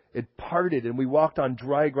where it parted and we walked on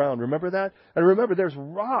dry ground. Remember that? And remember, there's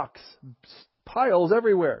rocks, piles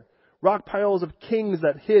everywhere. Rock piles of kings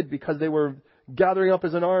that hid because they were gathering up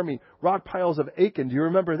as an army. Rock piles of Achan. Do you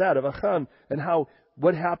remember that? Of Achan. And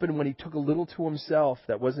what happened when he took a little to himself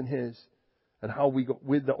that wasn't his. And how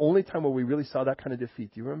the only time where we really saw that kind of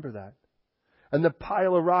defeat. Do you remember that? And the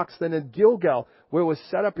pile of rocks then in Gilgal, where it was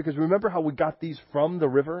set up, because remember how we got these from the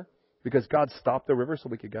river? Because God stopped the river so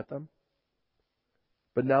we could get them.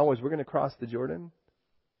 But now as we're going to cross the Jordan,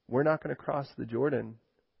 we're not going to cross the Jordan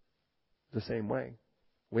the same way.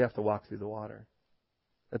 We have to walk through the water.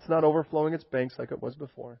 It's not overflowing its banks like it was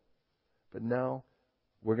before. But now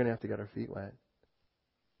we're going to have to get our feet wet.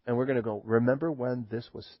 And we're going to go, remember when this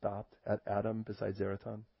was stopped at Adam beside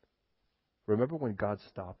Zeraton? Remember when God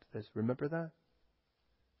stopped this? Remember that?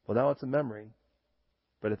 Well, now it's a memory,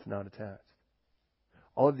 but it's not attached.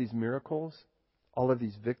 All of these miracles, all of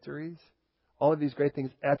these victories, all of these great things,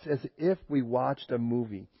 it's as if we watched a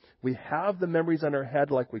movie. We have the memories on our head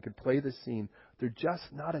like we could play the scene. They're just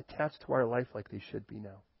not attached to our life like they should be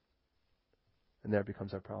now. And that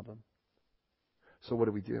becomes our problem. So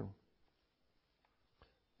what do?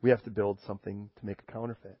 We have to build something to make a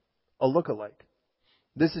counterfeit, a look-alike.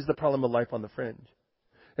 This is the problem of life on the fringe.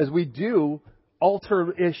 As we do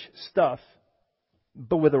altar-ish stuff,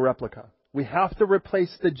 but with a replica. We have to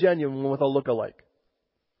replace the genuine with a look-alike.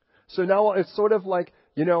 So now it's sort of like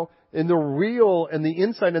in the real and the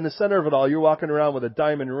inside and the center of it all, you're walking around with a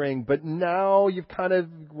diamond ring, but now you've kind of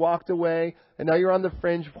walked away, and now you're on the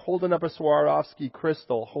fringe holding up a Swarovski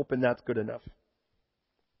crystal, hoping that's good enough.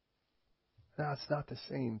 No, it's not the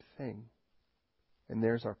same thing. And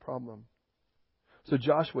there's our problem. So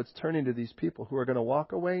Joshua's turning to these people who are going to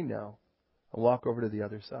walk away now and walk over to the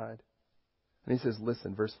other side. And he says,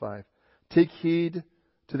 listen, verse 5, take heed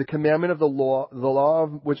to the commandment of the law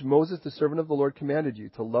of which Moses, the servant of the Lord, commanded you,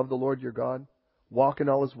 to love the Lord your God, walk in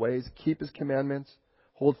all his ways, keep his commandments,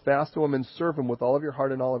 hold fast to him, and serve him with all of your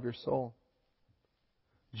heart and all of your soul.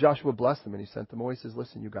 Joshua blessed them, and he sent them away. He says,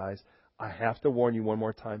 listen, you guys, I have to warn you one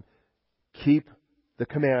more time. Keep the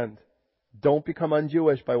command. Don't become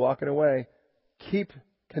un-Jewish by walking away. Keep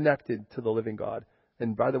connected to the living God.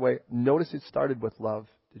 And by the way, notice it started with love.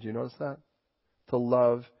 Did you notice that? To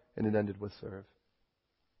love, and it ended with serve.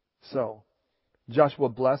 So, Joshua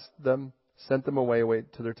blessed them, sent them away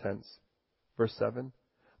to their tents. Verse 7.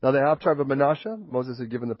 Now the half tribe of Manasseh, Moses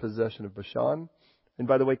had given the possession of Bashan. And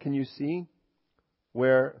by the way, can you see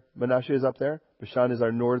where Manasseh is up there? Bashan is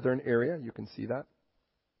our northern area. You can see that.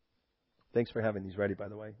 Thanks for having these ready, by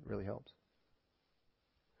the way. It really helps.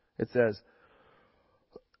 It says,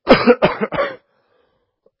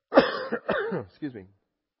 excuse me.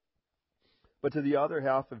 But to the other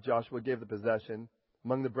half of Joshua gave the possession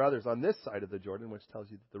among the brothers on this side of the Jordan, which tells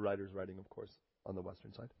you that the writer is writing, of course, on the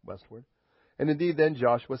western side, westward. And indeed, then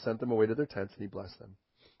Joshua sent them away to their tents, and he blessed them.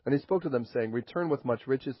 And he spoke to them, saying, return with much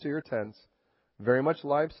riches to your tents, very much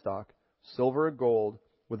livestock, silver and gold,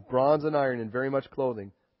 with bronze and iron, and very much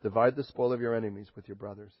clothing. Divide the spoil of your enemies with your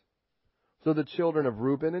brothers. So the children of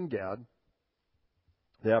Reuben and Gad,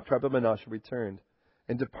 the half tribe of Manasseh, returned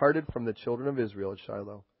and departed from the children of Israel at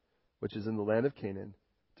Shiloh, which is in the land of Canaan,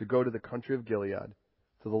 to go to the country of Gilead,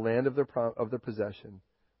 to the land of their possession,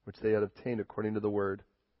 which they had obtained according to the word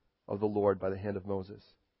of the Lord by the hand of Moses.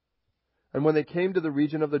 And when they came to the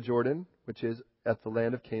region of the Jordan, which is at the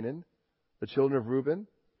land of Canaan, the children of Reuben,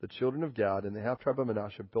 the children of Gad, and the half tribe of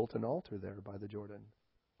Manasseh built an altar there by the Jordan,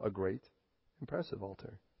 a great, impressive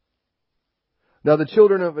altar. Now the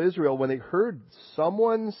children of Israel, when they heard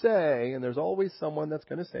someone say, and there's always someone that's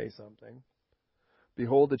going to say something,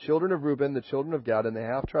 behold, the children of Reuben, the children of Gad, and the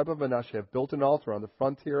half tribe of Manasseh have built an altar on the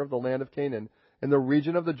frontier of the land of Canaan, in the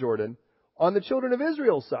region of the Jordan, on the children of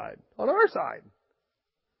Israel's side, on our side.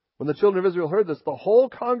 When the children of Israel heard this, the whole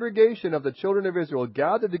congregation of the children of Israel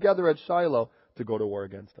gathered together at Shiloh to go to war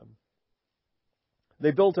against them. They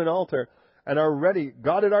built an altar, and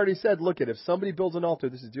God had already said, look, if somebody builds an altar,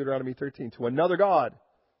 this is Deuteronomy 13, to another God,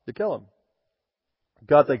 you kill him.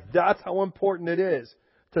 God's like, that's how important it is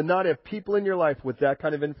to not have people in your life with that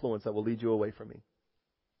kind of influence that will lead you away from me.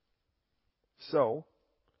 So,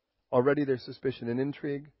 already there's suspicion and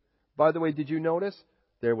intrigue. By the way, did you notice?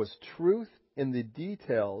 There was truth in the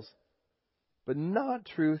details, but not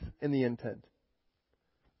truth in the intent.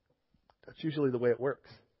 That's usually the way it works.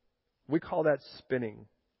 We call that spinning.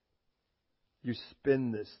 You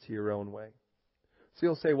spin this to your own way. So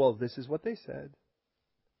you'll say, well, this is what they said.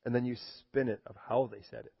 And then you spin it of how they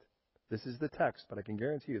said it. This is the text, but I can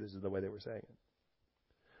guarantee you this is the way they were saying it.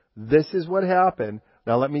 This is what happened.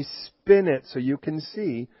 Now let me spin it so you can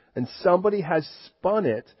see. And somebody has spun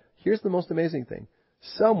it. Here's the most amazing thing.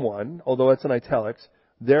 Someone, although it's in italics,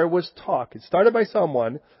 there was talk. It started by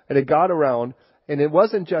someone, and it got around, and it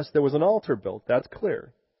wasn't just there was an altar built. That's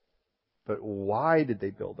clear. But why did they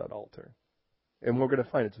build that altar? And we're going to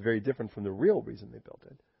find it's very different from the real reason they built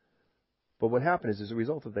it. But what happened is, as a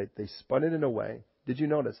result of that, they spun it in a way. Did you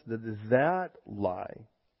notice that lie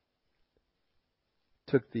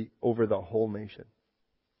took over the whole nation?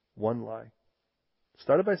 One lie.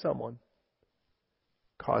 Started by someone,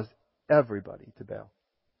 caused everybody to bow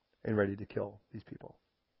and ready to kill these people.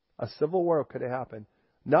 A civil war could have happened,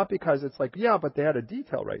 not because it's like, yeah, but they had a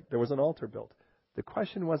detail right. There was an altar built. The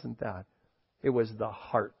question wasn't that. It was the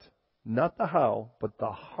heart. Not the how, but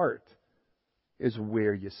the heart is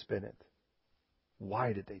where you spin it.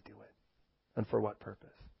 Why did they do it? And for what purpose?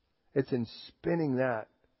 It's in spinning that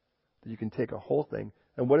you can take a whole thing.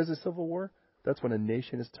 And what is a civil war? That's when a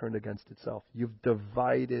nation is turned against itself. You've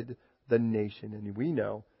divided the nation. And we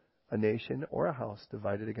know a nation or a house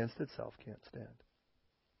divided against itself can't stand.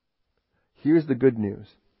 Here's the good news.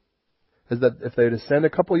 Is that if they had sent a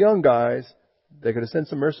couple young guys, they could have sent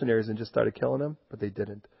some mercenaries and just started killing them. But they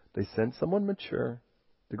didn't. They sent someone mature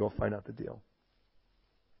to go find out the deal.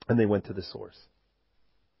 And they went to the source.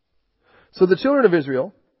 So the children of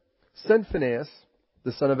Israel sent Phinehas,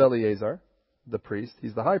 the son of Eleazar, the priest.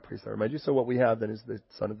 He's the high priest, I remind you. So what we have then is the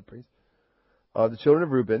son of the priest. The children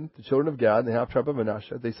of Reuben, the children of Gad, and the half-tribe of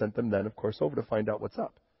Manasseh, they sent them then, of course, over to find out what's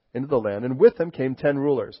up into the land. And with them came 10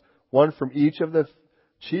 rulers, one from each of the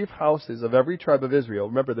chief houses of every tribe of Israel.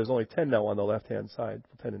 Remember, there's only 10 now on the left-hand side,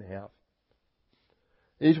 10 and a half.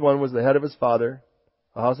 Each one was the head of his father,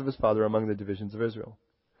 the house of his father among the divisions of Israel.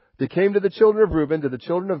 They came to the children of Reuben, to the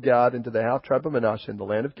children of Gad, and to the half-tribe of Manasseh in the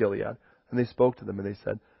land of Gilead, and they spoke to them, and they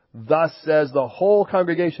said, "Thus says the whole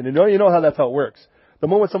congregation." And you know how that's how it works. The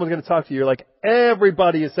moment someone's going to talk to you, you're like,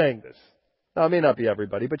 everybody is saying this. Now, it may not be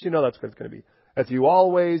everybody, but you know that's what it's going to be. It's you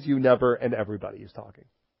always, you never, and everybody is talking.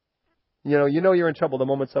 You know you're in trouble the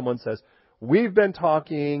moment someone says, "We've been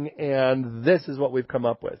talking, and this is what we've come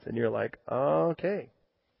up with." And you're like, okay.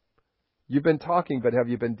 You've been talking, but have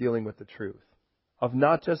you been dealing with the truth? Of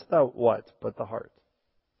not just the what, but the heart.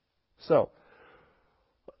 So,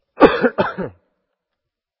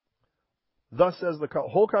 thus says the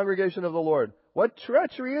whole congregation of the Lord, "What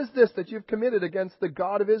treachery is this that you've committed against the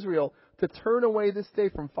God of Israel, to turn away this day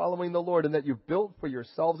from following the Lord, and that you've built for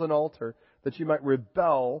yourselves an altar, that you might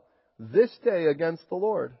rebel this day against the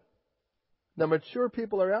Lord?" Now, mature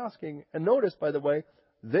people are asking, and notice, by the way,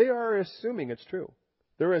 they are assuming it's true.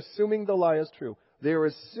 They're assuming the lie is true. They are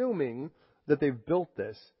assuming that they've built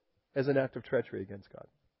this as an act of treachery against God.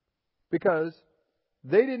 Because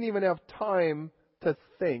they didn't even have time to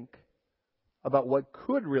think about what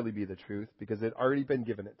could really be the truth, because it had already been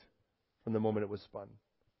given it from the moment it was spun.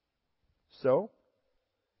 So,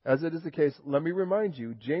 as it is the case, let me remind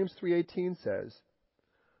you, James 3:18 says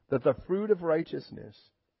that the fruit of righteousness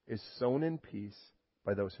is sown in peace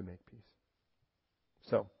by those who make peace.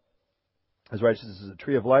 So, as righteousness is a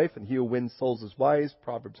tree of life, and he who wins souls is wise,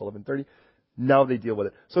 Proverbs 11:30. Now they deal with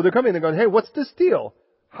it. So they're coming and they're going, "Hey, what's this deal?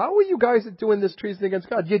 How are you guys doing this treason against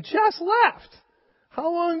God? You just left.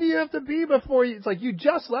 How long do you have to be before you..." It's like, you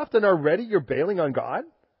just left and already you're bailing on God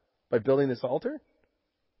by building this altar?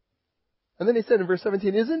 And then he said in verse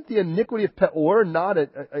 17, "Isn't the iniquity of Peor not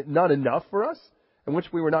enough for us, in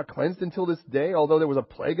which we were not cleansed until this day, although there was a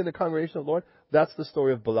plague in the congregation of the Lord?" That's the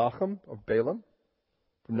story of Balaam, from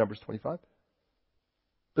Numbers 25.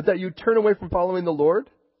 "But that you turn away from following the Lord,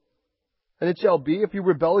 and it shall be, if you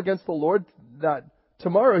rebel against the Lord, that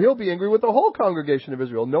tomorrow he'll be angry with the whole congregation of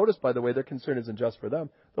Israel." Notice, by the way, their concern isn't just for them.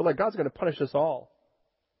 They're like, God's going to punish us all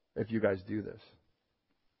if you guys do this.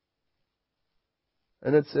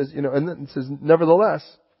 And it says, and then it says,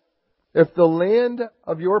 "Nevertheless, if the land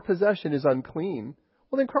of your possession is unclean,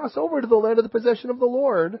 well then cross over to the land of the possession of the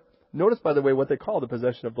Lord." Notice, by the way, what they call the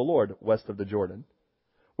possession of the Lord, west of the Jordan,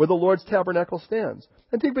 where the Lord's tabernacle stands,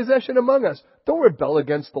 "and take possession among us. Don't rebel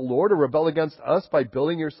against the Lord, or rebel against us by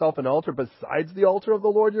building yourself an altar besides the altar of the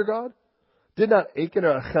Lord your God. Did not Achan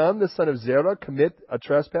or Acham, the son of Zerah, commit a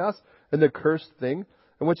trespass in the cursed thing,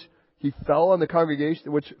 in which he fell on the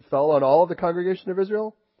congregation, which fell on all of the congregation of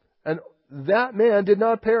Israel? And that man did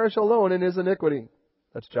not perish alone in his iniquity."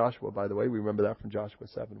 That's Joshua, by the way. We remember that from Joshua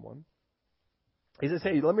 7:1. He says,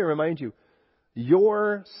 "Hey, let me remind you,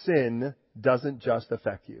 your sin doesn't just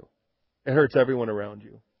affect you. It hurts everyone around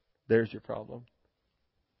you. There's your problem."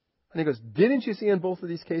 And he goes, "Didn't you see in both of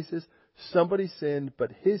these cases, somebody sinned,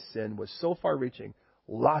 but his sin was so far-reaching,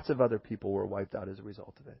 lots of other people were wiped out as a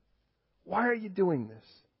result of it. Why are you doing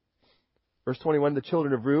this?" Verse 21, "The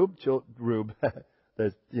children of Reuben,"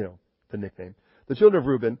 that's, the nickname. "The children of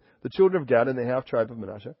Reuben, the children of Gad, and the half-tribe of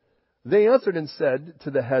Manasseh, they answered and said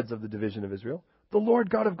to the heads of the division of Israel, 'The Lord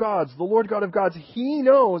God of gods, the Lord God of gods, He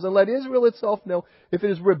knows, and let Israel itself know, if it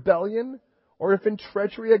is rebellion or if in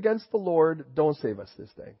treachery against the Lord, don't save us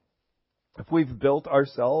this day. If we've built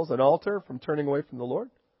ourselves an altar from turning away from the Lord,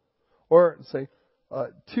 or say,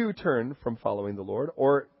 to turn from following the Lord,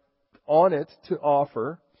 or on it to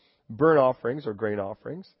offer burnt offerings or grain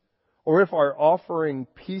offerings, or if our offering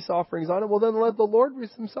peace offerings on it, well then let the Lord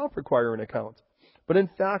Himself require an account. But in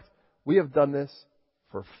fact, we have done this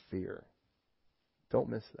for fear.'" Don't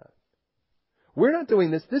miss that. We're not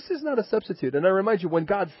doing this. This is not a substitute. And I remind you, when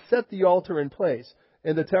God set the altar in place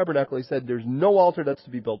in the tabernacle, He said, "There's no altar that's to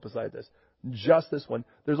be built beside this. Just this one.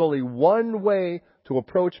 There's only one way to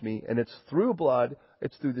approach me, and it's through blood.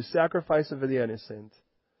 It's through the sacrifice of the innocent.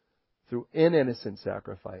 Through an innocent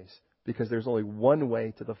sacrifice. Because there's only one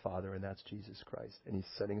way to the Father, and that's Jesus Christ. And He's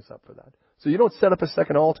setting us up for that. So you don't set up a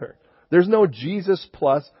second altar. There's no Jesus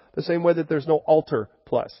plus, the same way that there's no altar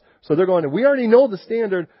plus. So they're going, "We already know the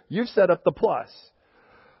standard. You've set up the plus."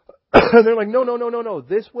 And they're like, no.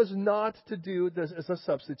 This was not to do this as a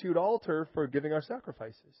substitute altar for giving our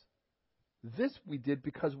sacrifices. This we did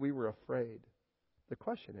because we were afraid. The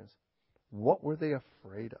question is, what were they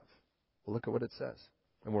afraid of? Well, look at what it says.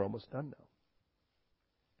 And we're almost done now.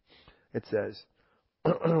 It says,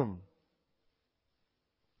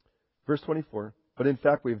 Verse 24, but in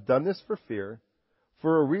fact we've done this for fear,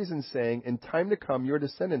 for a reason, saying, in time to come your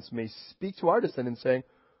descendants may speak to our descendants, saying,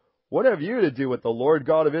 what have you to do with the Lord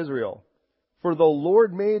God of Israel? For the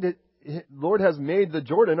Lord has made the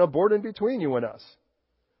Jordan a border between you and us.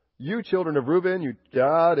 You children of Reuben, you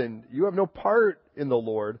Gad, and you have no part in the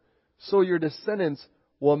Lord, so your descendants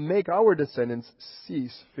will make our descendants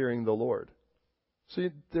cease fearing the Lord. So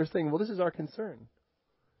they're saying, well, this is our concern.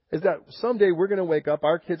 Is that someday we're going to wake up,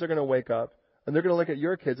 our kids are going to wake up, and they're going to look at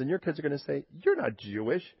your kids, and your kids are going to say, you're not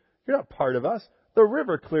Jewish. You're not part of us. The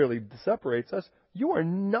river clearly separates us. You are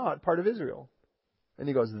not part of Israel. And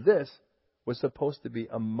he goes, this was supposed to be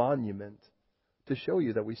a monument to show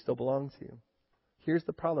you that we still belong to you. Here's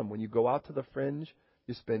the problem. When you go out to the fringe,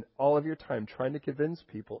 you spend all of your time trying to convince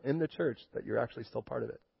people in the church that you're actually still part of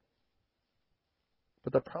it.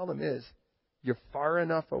 But the problem is, you're far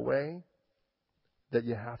enough away that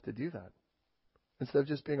you have to do that instead of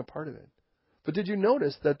just being a part of it. But did you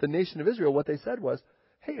notice that the nation of Israel, what they said was,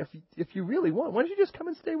 hey, if you really want, why don't you just come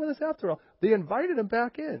and stay with us after all? They invited them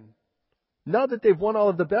back in. Now that they've won all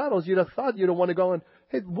of the battles, you'd have thought you'd want to go and,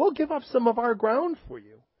 hey, we'll give up some of our ground for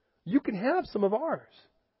you. You can have some of ours.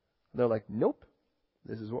 And they're like, nope,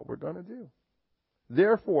 this is what we're going to do.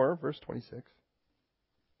 Therefore, verse 26,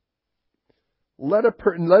 let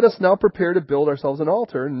us now prepare to build ourselves an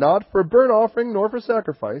altar, not for burnt offering nor for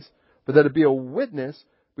sacrifice, but that it be a witness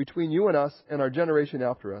between you and us and our generation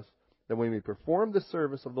after us, that we may perform the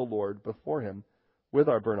service of the Lord before Him with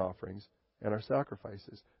our burnt offerings and our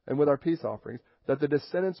sacrifices, and with our peace offerings, that the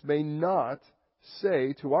descendants may not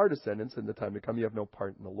say to our descendants in the time to come, you have no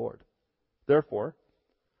part in the Lord. Therefore,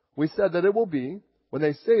 we said that it will be, when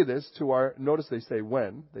they say this to our, notice they say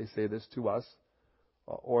when, they say this to us,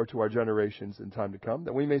 or to our generations in time to come,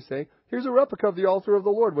 that we may say, here's a replica of the altar of the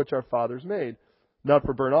Lord, which our fathers made, not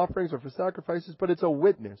for burnt offerings or for sacrifices, but it's a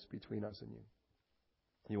witness between us and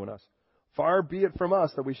you and us. Far be it from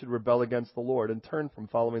us that we should rebel against the Lord and turn from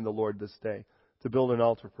following the Lord this day to build an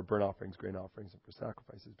altar for burnt offerings, grain offerings, and for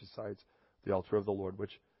sacrifices, besides the altar of the Lord,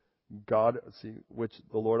 which the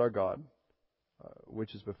Lord our God,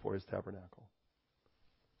 which is before His tabernacle.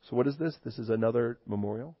 So what is this? This is another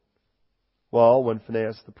memorial. Well, when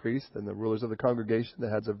Phinehas the priest and the rulers of the congregation, the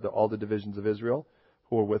heads of all the divisions of Israel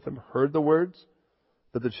who were with him, heard the words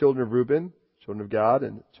that the children of Reuben, children of Gad,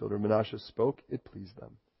 and children of Manasseh spoke, it pleased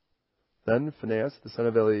them. Then Phinehas, the son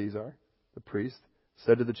of Eleazar, the priest,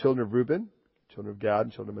 said to the children of Reuben, children of Gad,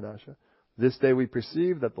 and children of Manasseh, this day we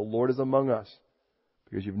perceive that the Lord is among us,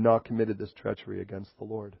 because you've not committed this treachery against the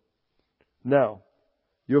Lord. Now,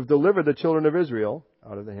 you have delivered the children of Israel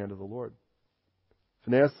out of the hand of the Lord.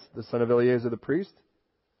 Phinehas, the son of Eleazar the priest,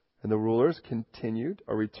 and the rulers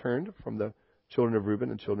returned from the children of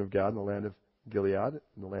Reuben and children of Gad in the land of Gilead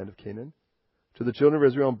and the land of Canaan to the children of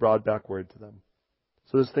Israel and brought back word to them.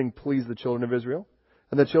 So this thing pleased the children of Israel,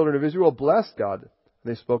 and the children of Israel blessed God. And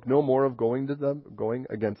they spoke no more of going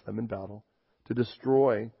against them in battle to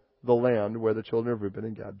destroy the land where the children of Reuben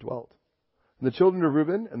and Gad dwelt. And the children of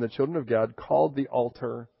Reuben and the children of Gad called the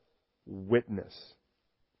altar Witness.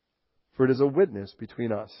 For it is a witness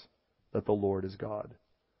between us that the Lord is God.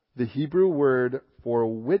 The Hebrew word for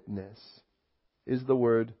witness is the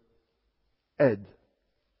word ed.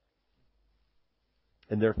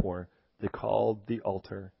 And therefore, they called the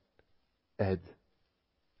altar ed.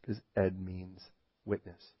 Because ed means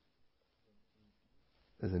witness.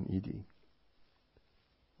 As an ed.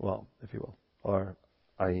 Well, if you will. Or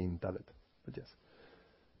ayin dalet. But yes.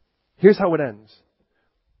 Here's how it ends.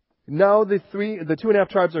 Now the 2.5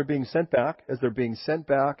 tribes are being sent back. As they're being sent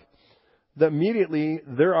back, that immediately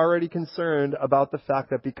they're already concerned about the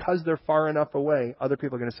fact that because they're far enough away, other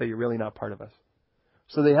people are going to say, you're really not part of us.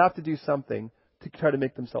 So they have to do something to try to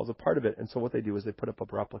make themselves a part of it. And so what they do is they put up a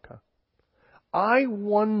replica. I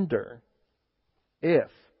wonder if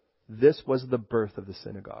this was the birth of the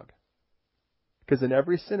synagogue. Because in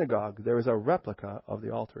every synagogue, there is a replica of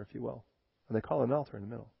the altar, if you will. And they call it an altar in the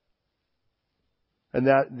middle. And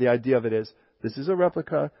that the idea of it is, this is a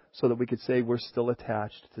replica so that we could say we're still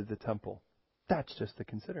attached to the temple. That's just to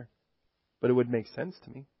consider. But it would make sense to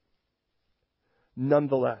me.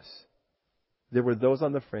 Nonetheless, there were those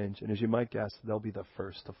on the fringe, and as you might guess, they'll be the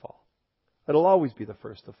first to fall. It'll always be the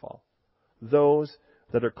first to fall. Those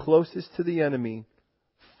that are closest to the enemy,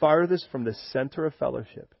 farthest from the center of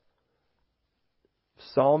fellowship.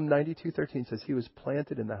 Psalm 92:13 says, he was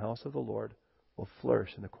planted in the house of the Lord will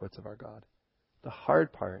flourish in the courts of our God. The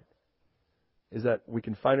hard part is that we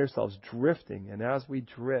can find ourselves drifting, and as we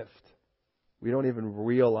drift, we don't even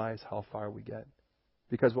realize how far we get.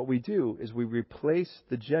 Because what we do is we replace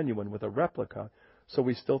the genuine with a replica, so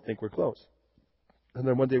we still think we're close. And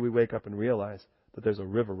then one day we wake up and realize that there's a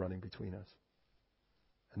river running between us.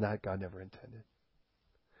 And that God never intended.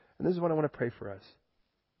 And this is what I want to pray for us.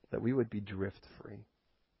 That we would be drift free.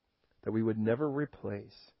 That we would never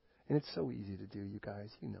replace. And it's so easy to do, you guys.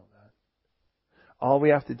 You know that. All we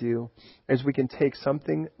have to do is we can take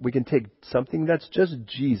something that's just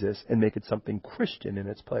Jesus and make it something Christian in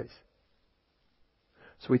its place.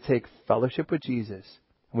 So we take fellowship with Jesus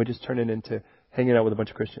and we just turn it into hanging out with a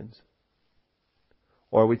bunch of Christians.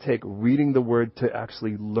 Or we take reading the Word to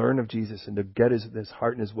actually learn of Jesus and to get his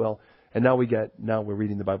heart and his will. And now we're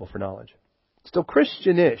reading the Bible for knowledge. Still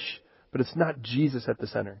Christian-ish, but it's not Jesus at the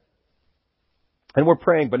center. And we're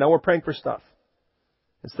praying, but now we're praying for stuff.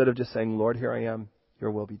 Instead of just saying, Lord, here I am,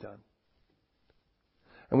 your will be done.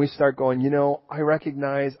 And we start going, I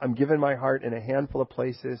recognize I'm giving my heart in a handful of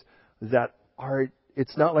places that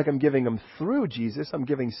it's not like I'm giving them through Jesus. I'm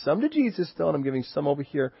giving some to Jesus still, and I'm giving some over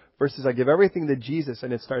here, versus I give everything to Jesus,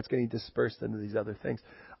 and it starts getting dispersed into these other things.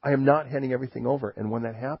 I am not handing everything over. And when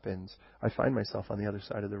that happens, I find myself on the other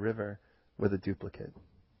side of the river with a duplicate.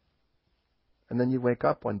 And then you wake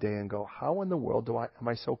up one day and go, how in the world am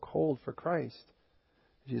I so cold for Christ?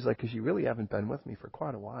 She's like, because you really haven't been with me for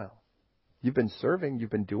quite a while. You've been serving,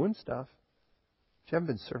 you've been doing stuff. But you haven't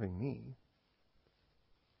been serving me.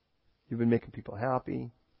 You've been making people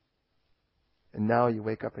happy. And now you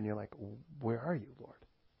wake up and you're like, where are you, Lord?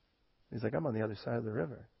 He's like, I'm on the other side of the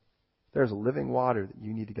river. There's a living water that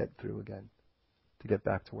you need to get through again to get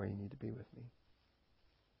back to where you need to be with me.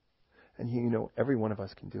 And every one of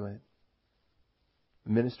us can do it.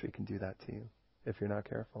 Ministry can do that to you if you're not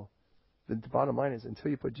careful. The bottom line is, until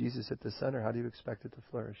you put Jesus at the center, how do you expect it to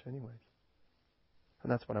flourish anyways?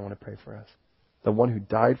 And that's what I want to pray for us. The one who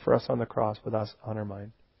died for us on the cross with us on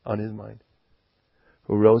his mind.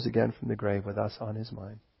 Who rose again from the grave with us on his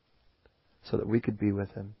mind. So that we could be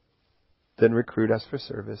with him. Didn't recruit us for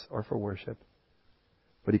service or for worship.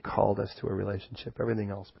 But he called us to a relationship. Everything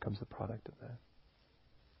else becomes the product of that.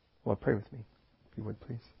 Well, pray with me, if you would,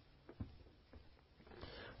 please.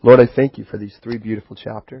 Lord, I thank you for these 3 beautiful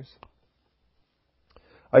chapters.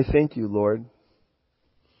 I thank you, Lord,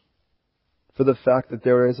 for the fact that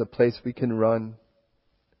there is a place we can run,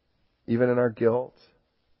 even in our guilt,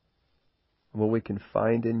 where we can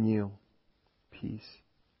find in you peace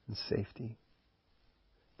and safety.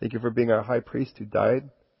 Thank you for being our high priest who died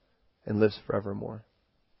and lives forevermore.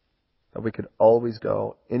 That we could always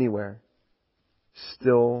go anywhere,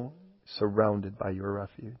 still surrounded by your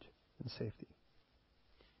refuge and safety.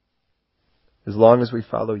 As long as we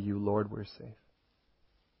follow you, Lord, we're safe.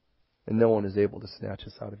 And no one is able to snatch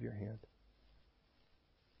us out of your hand.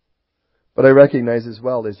 But I recognize as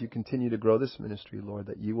well, as you continue to grow this ministry, Lord,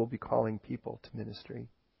 that you will be calling people to ministry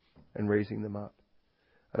and raising them up.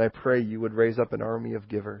 And I pray you would raise up an army of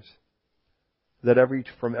givers. That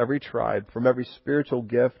from every tribe, from every spiritual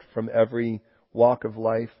gift, from every walk of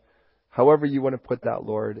life, however you want to put that,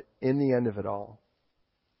 Lord, in the end of it all,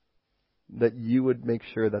 that you would make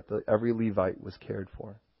sure that every Levite was cared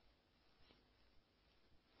for.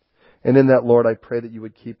 And in that, Lord, I pray that you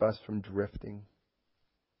would keep us from drifting,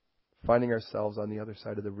 finding ourselves on the other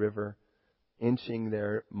side of the river, inching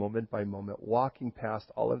there moment by moment, walking past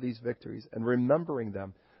all of these victories and remembering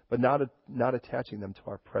them, but not attaching them to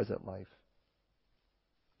our present life.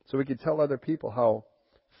 So we could tell other people how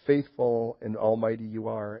faithful and almighty you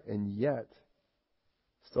are, and yet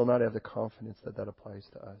still not have the confidence that applies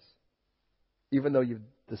to us. Even though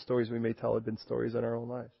the stories we may tell have been stories in our own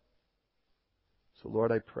lives. So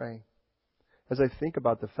Lord, I pray, as I think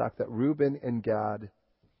about the fact that Reuben and Gad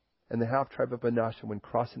and the half-tribe of Manasseh, when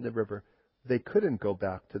crossing the river, they couldn't go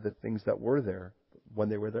back to the things that were there when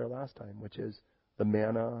they were there last time, which is the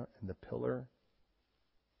manna and the pillar,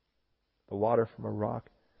 the water from a rock.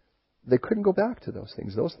 They couldn't go back to those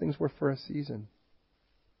things. Those things were for a season.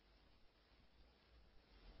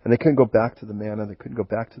 And they couldn't go back to the manna. They couldn't go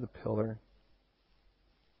back to the pillar.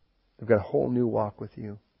 They've got a whole new walk with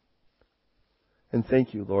you. And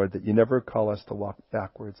thank you, Lord, that you never call us to walk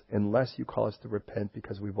backwards unless you call us to repent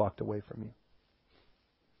because we've walked away from you.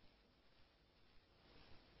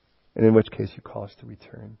 And in which case you call us to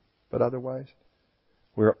return. But otherwise,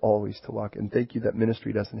 we're always to walk. And thank you that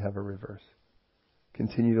ministry doesn't have a reverse.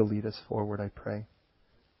 Continue to lead us forward, I pray.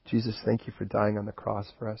 Jesus, thank you for dying on the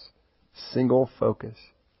cross for us. Single focus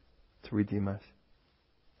to redeem us.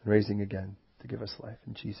 And raising again to give us life.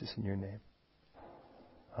 In Jesus, in your name.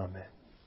 Amen.